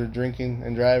his friends were drinking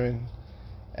and driving,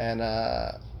 and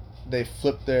they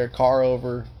flipped their car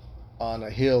over on a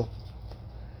hill,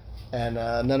 and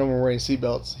none of them were wearing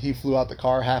seatbelts. He flew out the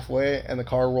car halfway, and the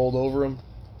car rolled over him.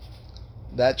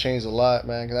 That changed a lot,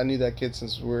 man, because I knew that kid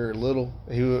since we were little.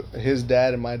 His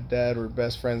dad and my dad were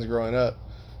best friends growing up,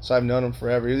 so I've known him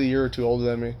forever. He was a year or two older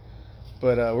than me,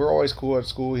 but we were always cool at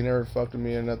school. He never fucked with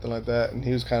me or nothing like that, and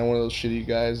he was kind of one of those shitty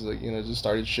guys, like just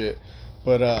started shit.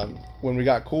 But when we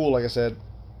got cool, like I said,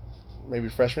 maybe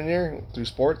freshman year through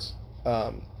sports,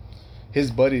 um, his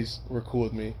buddies were cool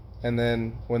with me. And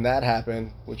then when that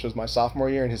happened, which was my sophomore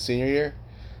year and his senior year,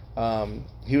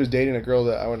 he was dating a girl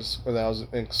that I was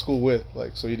in school with.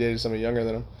 Like, so he dated somebody younger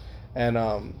than him,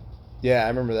 and yeah, I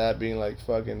remember that being like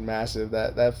fucking massive.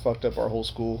 That fucked up our whole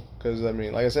school because I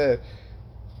mean, like I said,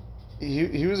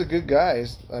 he was a good guy.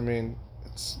 I mean,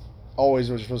 it's always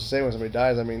what you're supposed to say when somebody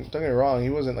dies. I mean, don't get me wrong, he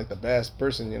wasn't like the best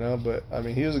person, but I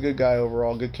mean, he was a good guy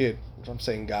overall, good kid. I'm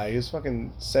saying guy, he was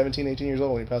fucking 17, 18 years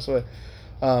old when he passed away.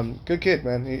 Good kid,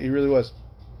 man. He really was.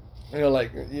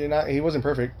 Like you're not. He wasn't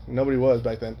perfect. Nobody was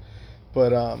back then.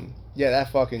 But yeah,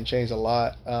 that fucking changed a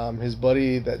lot. His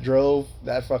buddy that drove,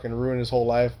 that fucking ruined his whole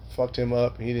life. Fucked him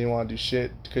up. He didn't want to do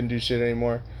shit. Couldn't do shit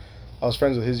anymore. I was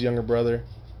friends with his younger brother,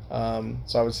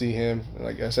 so I would see him. And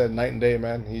like I said, night and day,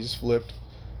 man. He just flipped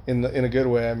in a good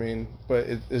way. I mean, but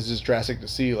it's just drastic to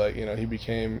see. Like he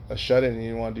became a shut in and he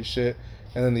didn't want to do shit.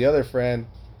 And then the other friend,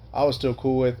 I was still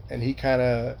cool with, and he kind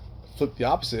of flipped the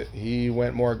opposite. He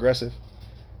went more aggressive.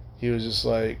 He was just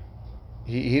like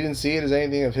he didn't see it as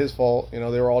anything of his fault. They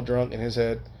were all drunk in his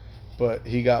head, but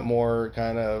he got more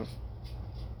kind of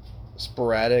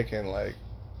sporadic and like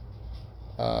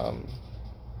um,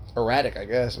 erratic, I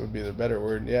guess would be the better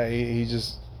word. Yeah, he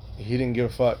didn't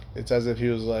give a fuck. It's as if he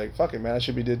was like, fuck it, man, I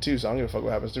should be dead too, so I don't give a fuck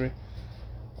what happens to me.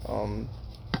 Um,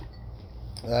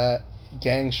 that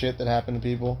gang shit that happened to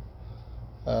people.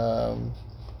 Um,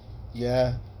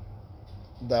 yeah,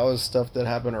 that was stuff that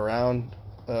happened around.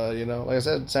 Like I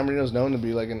said, San Bernardino's known to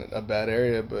be like in a bad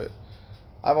area, but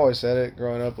I've always said it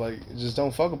growing up, like just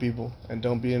don't fuck with people and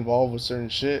don't be involved with certain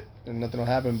shit, and nothing will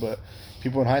happen. But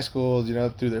people in high school,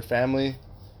 through their family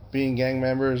being gang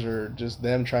members or just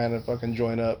them trying to fucking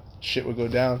join up, shit would go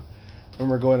down. I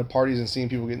remember going to parties and seeing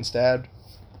people getting stabbed.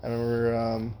 I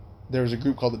remember there was a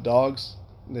group called the Dogs.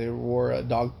 They wore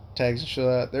dog tags and shit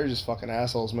like that. They're just fucking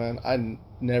assholes, man.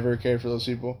 Never cared for those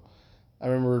people. I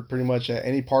remember pretty much at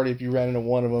any party, if you ran into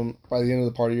one of them, by the end of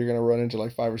the party, you're gonna run into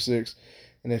like five or six.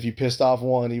 And if you pissed off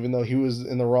one, even though he was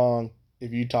in the wrong,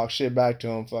 if you talk shit back to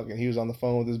him, fucking, he was on the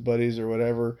phone with his buddies or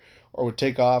whatever, or would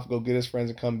take off, go get his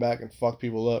friends, and come back and fuck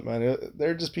people up, man.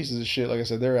 They're just pieces of shit. Like I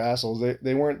said, they're assholes.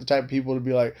 They weren't the type of people to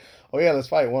be like, oh yeah, let's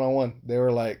fight 1-on-1. They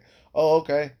were like, oh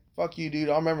okay, fuck you, dude.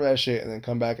 I'll remember that shit, and then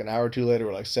come back an hour or two later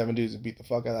with like seven dudes and beat the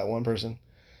fuck out of that one person.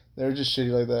 They're just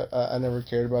shitty like that. I never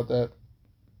cared about that.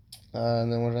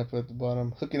 And then what did I put at the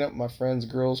bottom? Hooking up with my friends'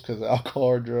 girls because of alcohol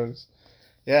or drugs.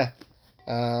 Yeah.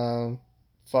 Um,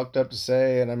 Fucked up to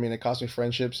say, and I mean, it cost me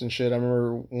friendships and shit. I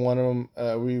remember one of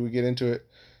them, we would get into it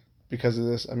because of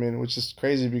this. I mean, which is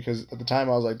crazy because at the time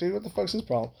I was like, dude, what the fuck's his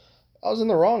problem? I was in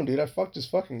the wrong, dude. I fucked this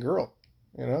fucking girl.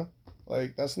 You know?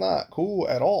 Like, that's not cool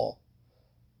at all.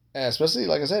 And especially,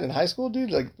 like I said, in high school,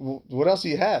 dude, like, what else do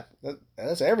you have?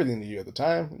 That's everything to you at the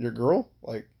time. Your girl?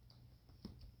 Like,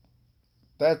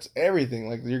 that's everything.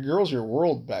 Like your girl's your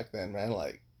world back then, man.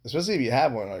 Like especially if you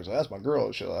have one, like so that's my girl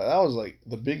and shit. Like, that was like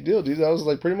the big deal, dude. That was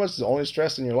like pretty much the only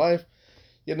stress in your life.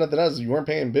 You had nothing else. You weren't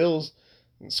paying bills.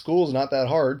 And school's not that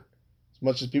hard. As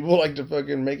much as people like to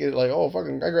fucking make it like, oh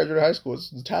fucking, I graduated high school. It's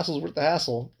the tassel's worth the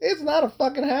hassle. It's not a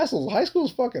fucking hassle. High school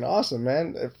is fucking awesome,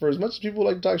 man. For as much as people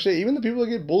like to talk shit, even the people that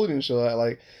get bullied and shit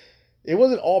like it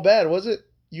wasn't all bad, was it?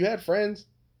 You had friends.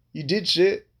 You did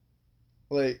shit.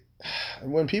 Like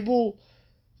when people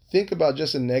think about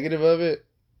just the negative of it,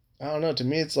 I don't know. To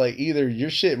me, it's like either your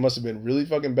shit must have been really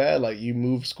fucking bad, like you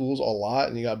moved schools a lot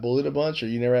and you got bullied a bunch, or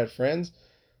you never had friends,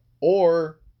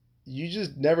 or you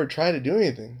just never tried to do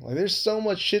anything. Like there's so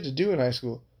much shit to do in high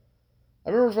school. I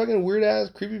remember fucking weird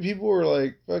ass creepy people or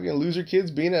like fucking loser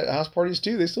kids being at house parties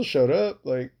too. They still showed up,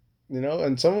 like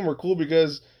and some of them were cool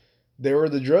because they were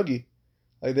the druggie.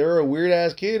 Like they were a weird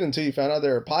ass kid until you found out they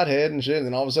were a pothead and shit. And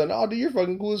then all of a sudden, oh dude, you're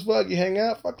fucking cool as fuck. You hang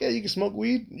out, fuck yeah, you can smoke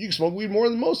weed. You can smoke weed more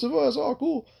than most of us. Oh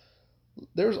cool.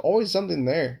 There's always something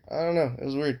there. I don't know. It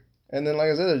was weird. And then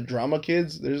like I said, there's drama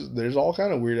kids. There's all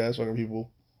kind of weird ass fucking people.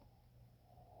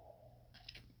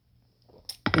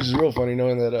 Which is real funny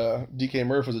knowing that DK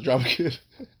Murph was a drama kid.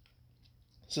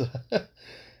 So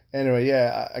anyway,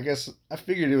 yeah, I guess I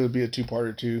figured it would be a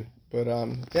two-parter too. But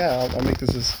yeah, I'll make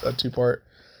this as a two-part.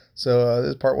 So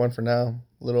this is part one for now,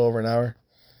 a little over an hour.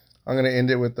 I'm gonna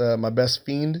end it with My Best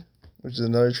Fiend, which is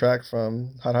another track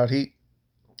from Hot Hot Heat.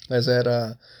 As I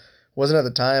said, wasn't at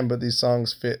the time, but these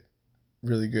songs fit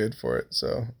really good for it.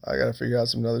 So I gotta figure out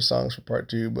some other songs for part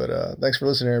two. But thanks for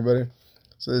listening, everybody.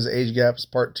 So this is Age Gaps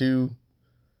part two,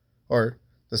 or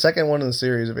the second one in the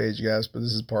series of Age Gaps, but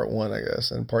this is part one, I guess.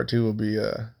 And part two will be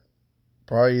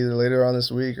probably either later on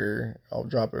this week or I'll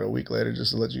drop it a week later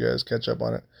just to let you guys catch up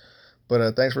on it.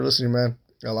 But thanks for listening, man.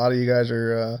 A lot of you guys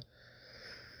are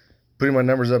putting my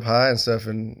numbers up high and stuff,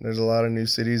 and there's a lot of new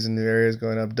cities and new areas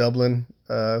going up. Dublin,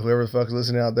 whoever the fuck is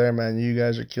listening out there, man, you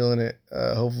guys are killing it.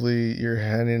 Hopefully you're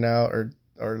handing out or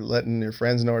letting your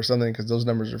friends know or something, because those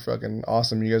numbers are fucking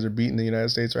awesome. You guys are beating the United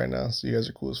States right now, so you guys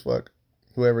are cool as fuck.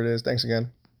 Whoever it is, thanks again.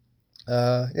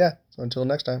 Yeah, so until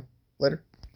next time. Later.